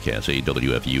Podcast,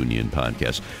 AWF Union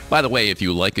Podcast. By the way, if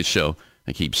you like a show,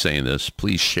 I keep saying this,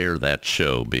 please share that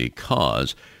show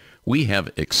because we have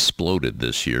exploded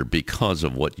this year because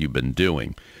of what you've been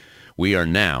doing. We are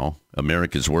now,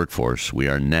 America's Workforce, we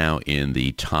are now in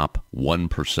the top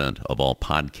 1% of all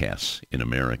podcasts in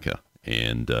America.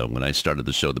 And when I started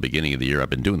the show at the beginning of the year,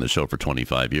 I've been doing the show for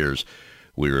 25 years,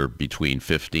 we were between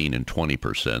 15 and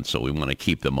 20%, so we want to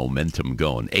keep the momentum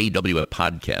going.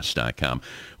 AWPodcast.com.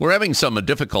 We're having some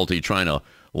difficulty trying to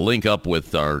link up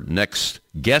with our next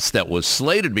guest that was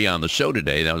slated to be on the show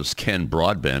today. That was Ken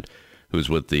Broadbent, who's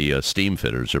with the Steam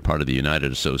Fitters. They're part of the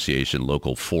United Association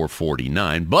Local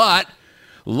 449. But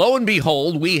lo and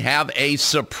behold, we have a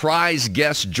surprise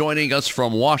guest joining us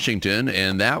from Washington,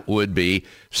 and that would be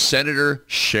Senator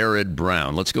Sherrod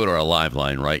Brown. Let's go to our live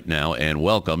line right now and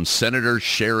welcome Senator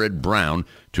Sherrod Brown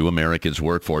to America's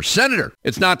Workforce. Senator,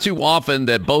 it's not too often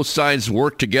that both sides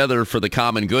work together for the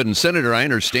common good. And Senator, I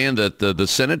understand that the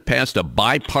Senate passed a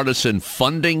bipartisan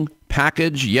funding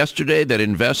package yesterday that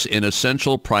invests in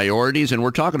essential priorities. And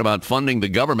we're talking about funding the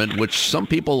government, which some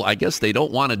people, I guess, they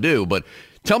don't want to do. But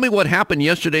tell me what happened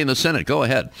yesterday in the Senate. Go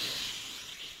ahead.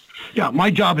 Yeah,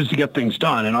 my job is to get things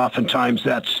done, and oftentimes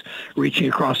that's reaching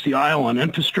across the aisle on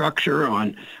infrastructure,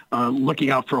 on looking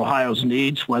out for Ohio's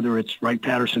needs, whether it's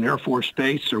Wright-Patterson Air Force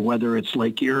Base or whether it's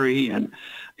Lake Erie and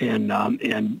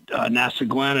NASA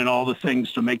Glenn and all the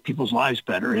things to make people's lives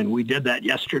better. And we did that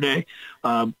yesterday.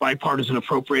 Bipartisan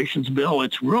appropriations bill.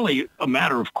 It's really a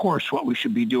matter of course what we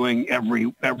should be doing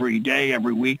every day,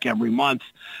 every week, every month.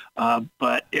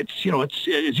 But it's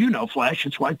as you know, Flash,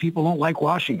 it's why people don't like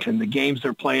Washington. The games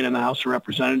they're playing in the House of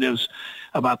Representatives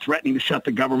about threatening to shut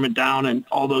the government down and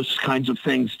all those kinds of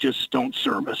things just don't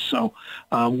serve us. So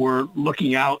we're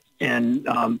looking out. And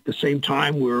at the same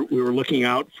time, we were looking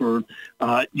out for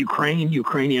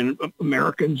Ukrainian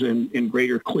Americans in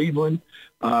greater Cleveland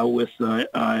with the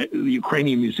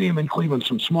Ukrainian Museum in Cleveland,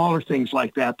 some smaller things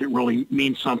like that really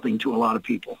mean something to a lot of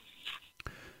people.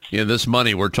 Yeah, this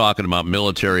money, we're talking about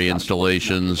military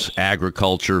installations,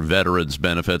 agriculture, veterans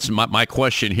benefits. My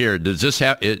question here, does this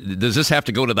have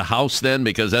to go to the House then?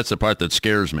 Because that's the part that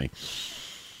scares me.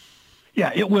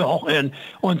 Yeah, it will. And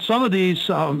on some of these,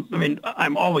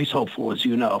 I'm always hopeful, as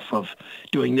you know, of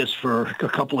doing this for a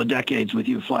couple of decades with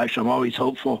you, Flash. I'm always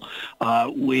hopeful.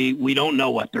 We don't know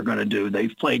what they're going to do.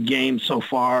 They've played games so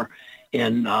far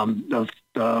in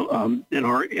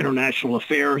our international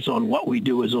affairs on what we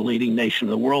do as a leading nation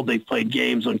of the world. They've played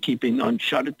games on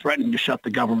threatening to shut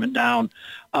the government down.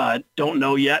 Don't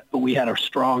know yet, but we had a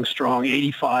strong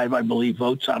 85, I believe,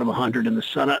 votes out of 100 in the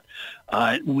Senate.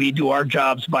 We do our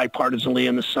jobs bipartisanly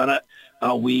in the Senate.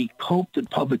 We hope that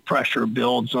public pressure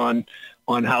builds on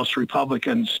House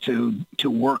Republicans to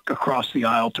work across the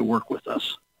aisle to work with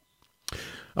us.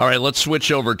 All right, let's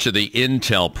switch over to the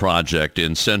Intel project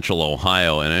in Central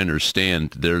Ohio. And I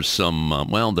understand there's some,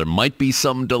 there might be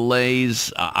some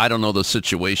delays. I don't know the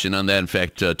situation on that. In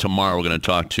fact, tomorrow we're going to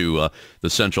talk to the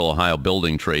Central Ohio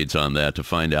Building Trades on that to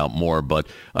find out more. But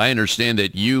I understand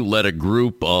that you led a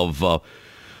group of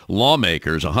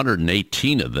lawmakers,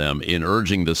 118 of them, in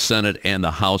urging the Senate and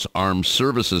the House Armed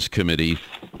Services Committee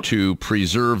to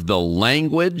preserve the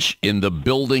language in the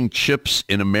Building Chips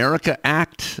in America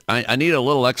Act. I need a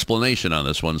little explanation on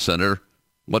this one, Senator.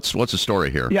 What's the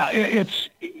story here? Yeah,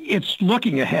 it's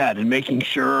looking ahead and making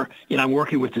sure, I'm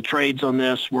working with the trades on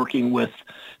this, working with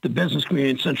the business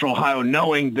community in Central Ohio,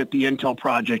 knowing that the Intel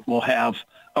project will have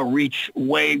a reach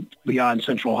way beyond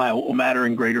Central Ohio. It will matter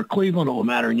in Greater Cleveland. It will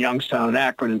matter in Youngstown and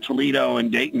Akron and Toledo and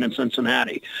Dayton and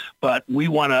Cincinnati. But we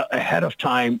want to, ahead of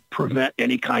time, prevent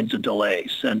any kinds of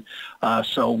delays. And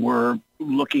so we're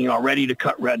looking already to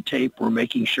cut red tape. We're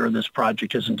making sure this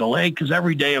project isn't delayed, because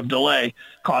every day of delay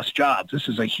costs jobs. This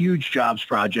is a huge jobs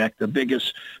project, the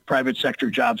biggest private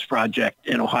sector jobs project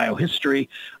in Ohio history.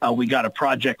 We got a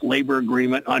project labor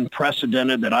agreement,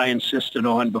 unprecedented, that I insisted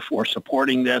on before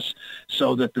supporting this,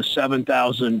 so that the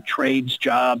 7,000 trades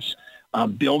jobs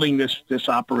building this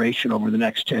operation over the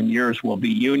next 10 years will be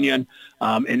union,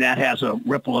 and that has a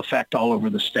ripple effect all over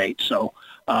the state. So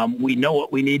we know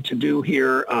what we need to do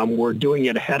here. We're doing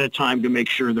it ahead of time to make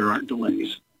sure there aren't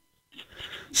delays.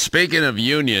 Speaking of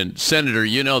union, Senator,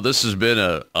 you know, this has been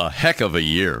a heck of a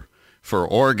year for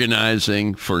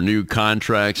organizing, for new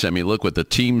contracts. I mean, look what the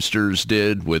Teamsters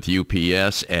did with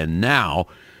UPS, and now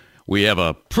we have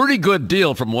a pretty good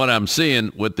deal from what I'm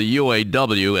seeing with the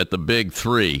UAW at the Big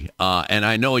Three. And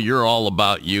I know you're all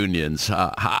about unions.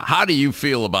 How do you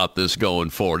feel about this going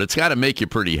forward? It's got to make you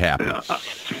pretty happy.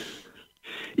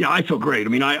 Yeah, I feel great. I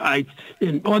mean,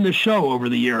 on the show over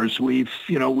the years, we've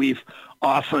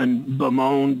often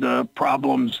bemoaned the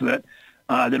problems that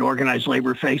organized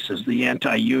labor faces, the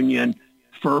anti-union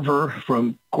fervor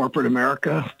from corporate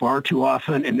America far too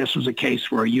often, and this was a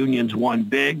case where unions won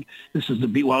big. This is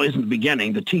isn't the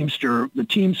beginning. The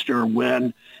Teamster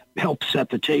win helped set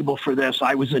the table for this.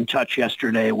 I was in touch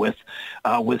yesterday with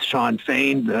Sean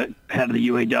Fain, the head of the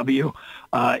UAW.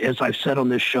 As I've said on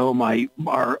this show,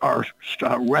 our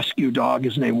rescue dog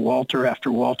is named Walter,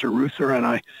 after Walter Reuther, and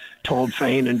I told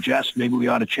Fain and Jess maybe we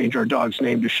ought to change our dog's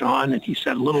name to Sean, and he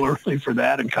said a little early for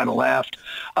that and kind of laughed.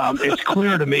 It's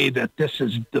clear to me that this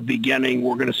is the beginning.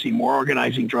 We're going to see more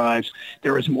organizing drives.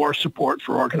 There is more support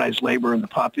for organized labor in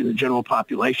the general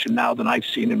population now than I've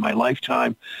seen in my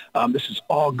lifetime. This is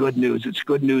all good news. It's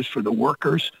good news for the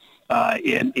workers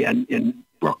in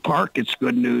Brook Park. It's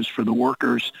good news for the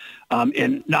workers,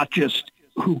 and not just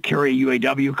who carry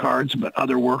UAW cards, but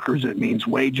other workers. It means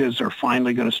wages are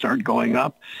finally going to start going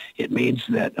up. It means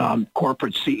that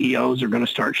corporate CEOs are going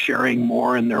to start sharing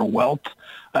more in their wealth.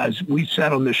 As we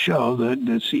said on the show, the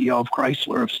CEO of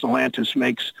Chrysler, of Stellantis,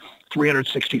 makes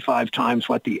 365 times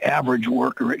what the average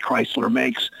worker at Chrysler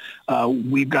makes.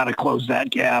 We've got to close that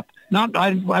gap.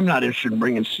 I'm not interested in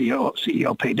bringing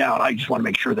CEO pay down. I just want to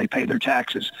make sure they pay their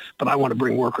taxes. But I want to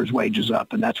bring workers' wages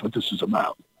up, and that's what this is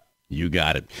about. You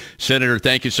got it. Senator,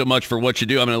 thank you so much for what you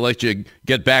do. I'm going to let you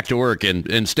get back to work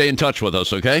and stay in touch with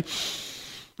us, okay?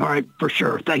 All right, for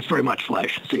sure. Thanks very much,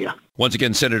 Flash. See ya. Once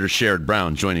again, Senator Sherrod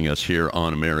Brown joining us here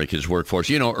on America's Workforce.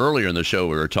 You know, earlier in the show,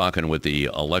 we were talking with the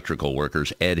electrical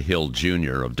workers, Ed Hill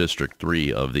Jr. of District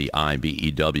 3 of the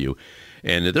IBEW.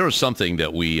 And there was something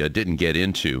that we didn't get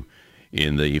into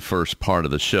in the first part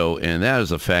of the show, and that is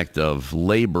the fact of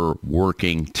labor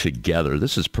working together.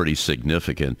 This is pretty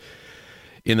significant.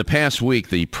 In the past week,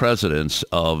 the presidents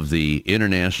of the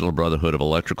International Brotherhood of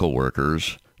Electrical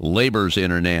Workers, Labor's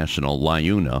International,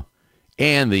 LIUNA,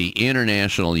 and the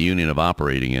International Union of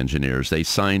Operating Engineers, they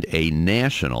signed a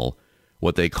national,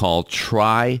 what they call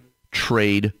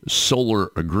tri-trade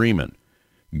solar agreement,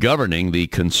 governing the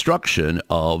construction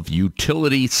of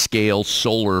utility-scale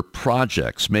solar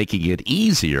projects, making it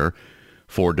easier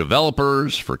for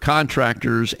developers, for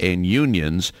contractors, and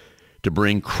unions to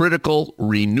bring critical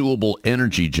renewable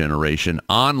energy generation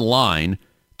online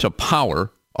to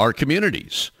power our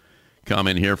communities.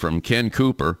 Comment here from Ken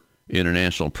Cooper,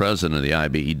 International President of the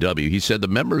IBEW. He said the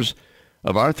members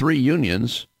of our three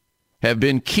unions have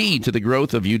been key to the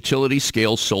growth of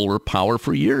utility-scale solar power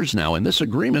for years now, and this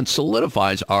agreement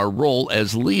solidifies our role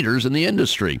as leaders in the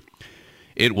industry.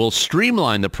 It will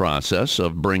streamline the process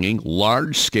of bringing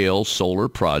large-scale solar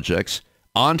projects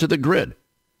onto the grid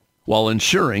while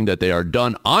ensuring that they are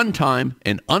done on time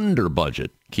and under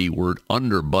budget, keyword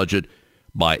under budget,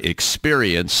 by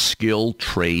experienced, skilled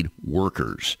trade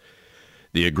workers.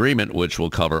 The agreement, which will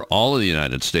cover all of the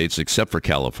United States except for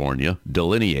California,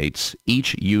 delineates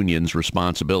each union's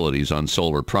responsibilities on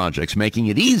solar projects, making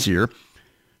it easier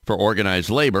for organized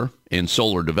labor and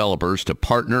solar developers to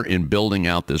partner in building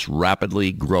out this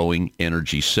rapidly growing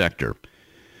energy sector.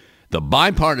 The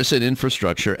Bipartisan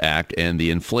Infrastructure Act and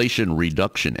the Inflation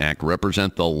Reduction Act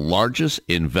represent the largest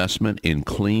investment in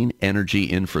clean energy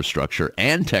infrastructure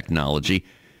and technology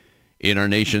in our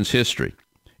nation's history.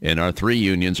 And our three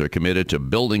unions are committed to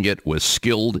building it with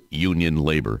skilled union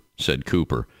labor, said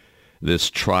Cooper. This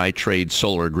tri-trade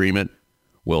solar agreement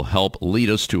will help lead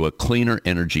us to a cleaner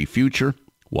energy future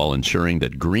while ensuring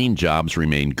that green jobs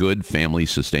remain good,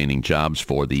 family-sustaining jobs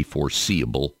for the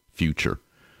foreseeable future.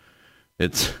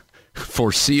 It's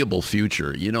foreseeable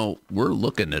future. You know, we're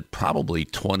looking at probably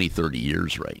 20, 30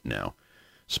 years right now,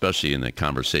 especially in the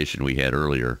conversation we had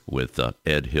earlier with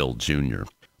Ed Hill Jr.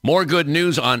 More good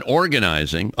news on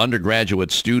organizing.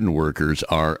 Undergraduate student workers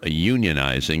are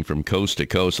unionizing from coast to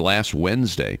coast. Last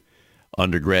Wednesday,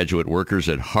 undergraduate workers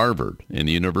at Harvard and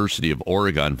the University of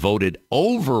Oregon voted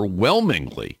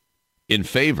overwhelmingly in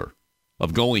favor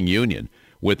of going union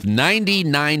with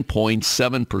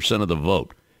 99.7% of the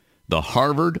vote. The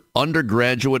Harvard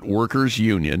Undergraduate Workers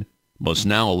Union must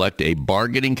now elect a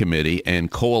bargaining committee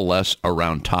and coalesce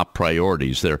around top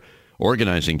priorities. Their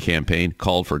organizing campaign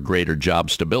called for greater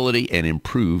job stability and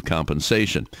improved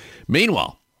compensation.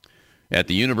 Meanwhile, at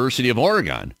the University of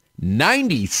Oregon,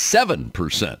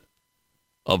 97%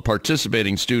 of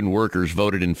participating student workers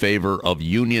voted in favor of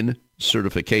union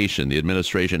certification. The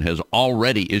administration has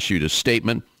already issued a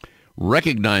statement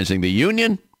recognizing the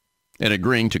union and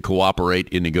agreeing to cooperate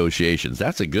in negotiations.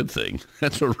 That's a good thing.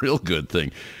 That's a real good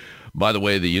thing. By the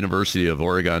way, the University of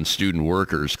Oregon Student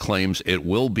Workers claims it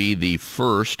will be the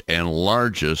first and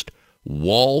largest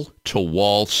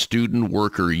wall-to-wall student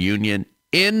worker union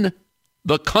in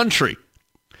the country,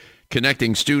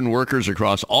 connecting student workers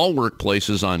across all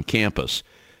workplaces on campus.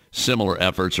 Similar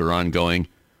efforts are ongoing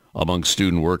among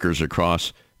student workers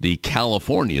across the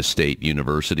California State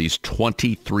University's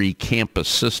 23 campus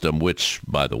system, which,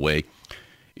 by the way,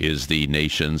 is the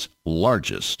nation's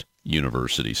largest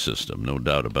university system. No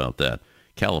doubt about that.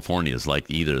 California is like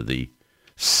either the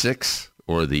 6th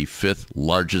or the 5th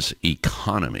largest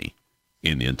economy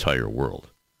in the entire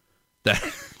world.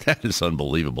 That is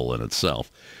unbelievable in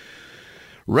itself.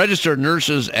 Registered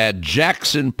nurses at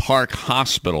Jackson Park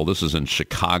Hospital, this is in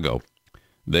Chicago,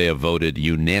 they have voted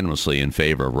unanimously in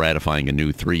favor of ratifying a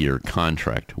new 3-year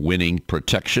contract, winning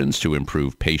protections to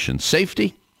improve patient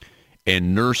safety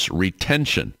and nurse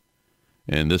retention.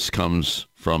 And this comes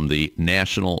from the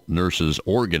National Nurses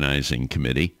Organizing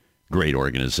Committee, great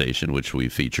organization, which we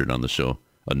featured on the show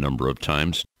a number of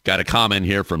times. Got a comment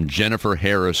here from Jennifer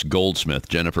Harris Goldsmith.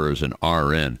 Jennifer is an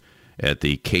RN at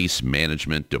the Case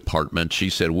Management Department. She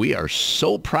said, "We are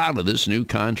so proud of this new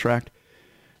contract.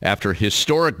 After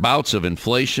historic bouts of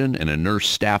inflation and a nurse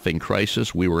staffing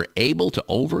crisis, we were able to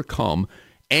overcome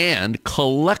and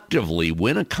collectively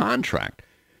win a contract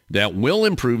that will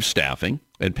improve staffing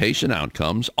and patient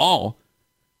outcomes, all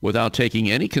without taking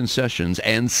any concessions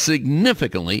and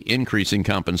significantly increasing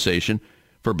compensation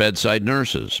for bedside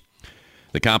nurses.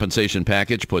 The compensation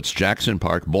package puts Jackson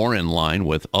Park more in line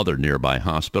with other nearby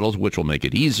hospitals, which will make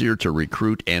it easier to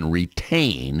recruit and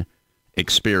retain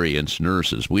experienced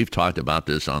nurses." We've talked about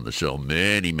this on the show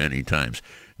many, many times.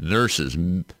 Nurses,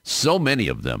 so many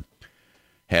of them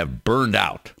have burned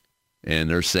out, and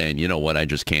they're saying, you know what, I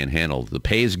just can't handle it. The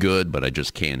pay is good, but I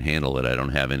just can't handle it. I don't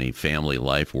have any family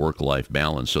life, work-life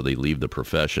balance, so they leave the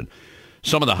profession.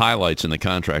 Some of the highlights in the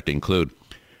contract include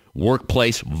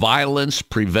workplace violence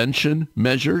prevention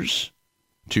measures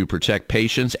to protect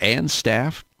patients and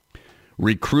staff,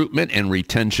 recruitment and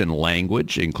retention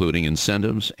language, including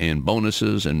incentives and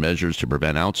bonuses and measures to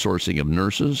prevent outsourcing of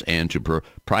nurses and to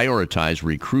prioritize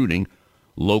recruiting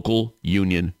local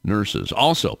union nurses.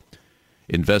 Also,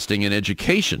 investing in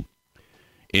education,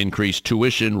 increased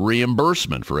tuition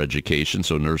reimbursement for education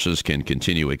so nurses can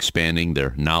continue expanding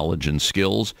their knowledge and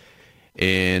skills,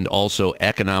 and also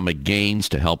economic gains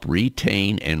to help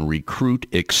retain and recruit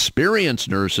experienced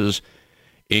nurses,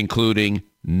 including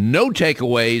no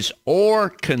takeaways or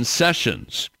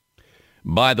concessions.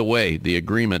 By the way, the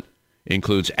agreement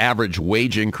includes average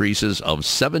wage increases of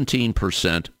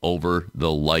 17% over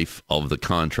the life of the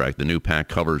contract. The new pact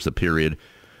covers the period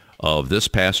of this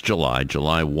past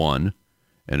July 1,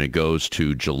 and it goes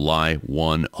to July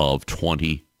 1 of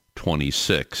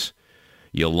 2026.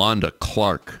 Yolanda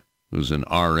Clark, who's an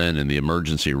RN in the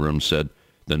emergency room, said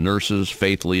the nurses,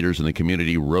 faith leaders, and the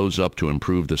community rose up to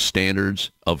improve the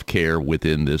standards of care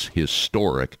within this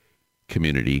historic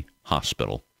community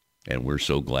hospital. And we're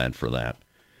so glad for that.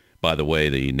 By the way,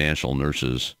 the National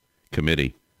Nurses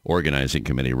Committee, Organizing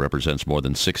Committee, represents more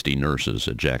than 60 nurses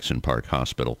at Jackson Park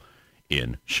Hospital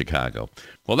in Chicago.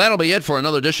 Well, that'll be it for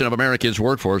another edition of America's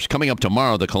Workforce. Coming up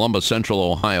tomorrow, the Columbus Central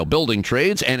Ohio Building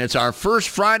Trades, and it's our first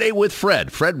Friday with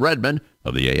Fred Redmond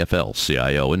of the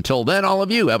AFL-CIO. Until then, all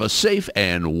of you have a safe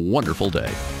and wonderful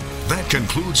day. That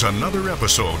concludes another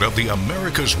episode of the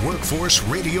America's Workforce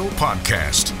Radio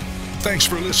Podcast. Thanks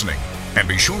for listening, and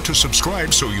be sure to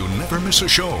subscribe so you never miss a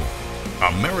show.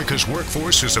 America's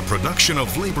Workforce is a production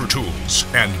of Labor Tools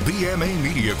and BMA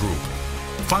Media Group.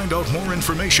 Find out more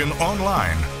information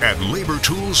online at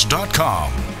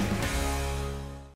labortools.com.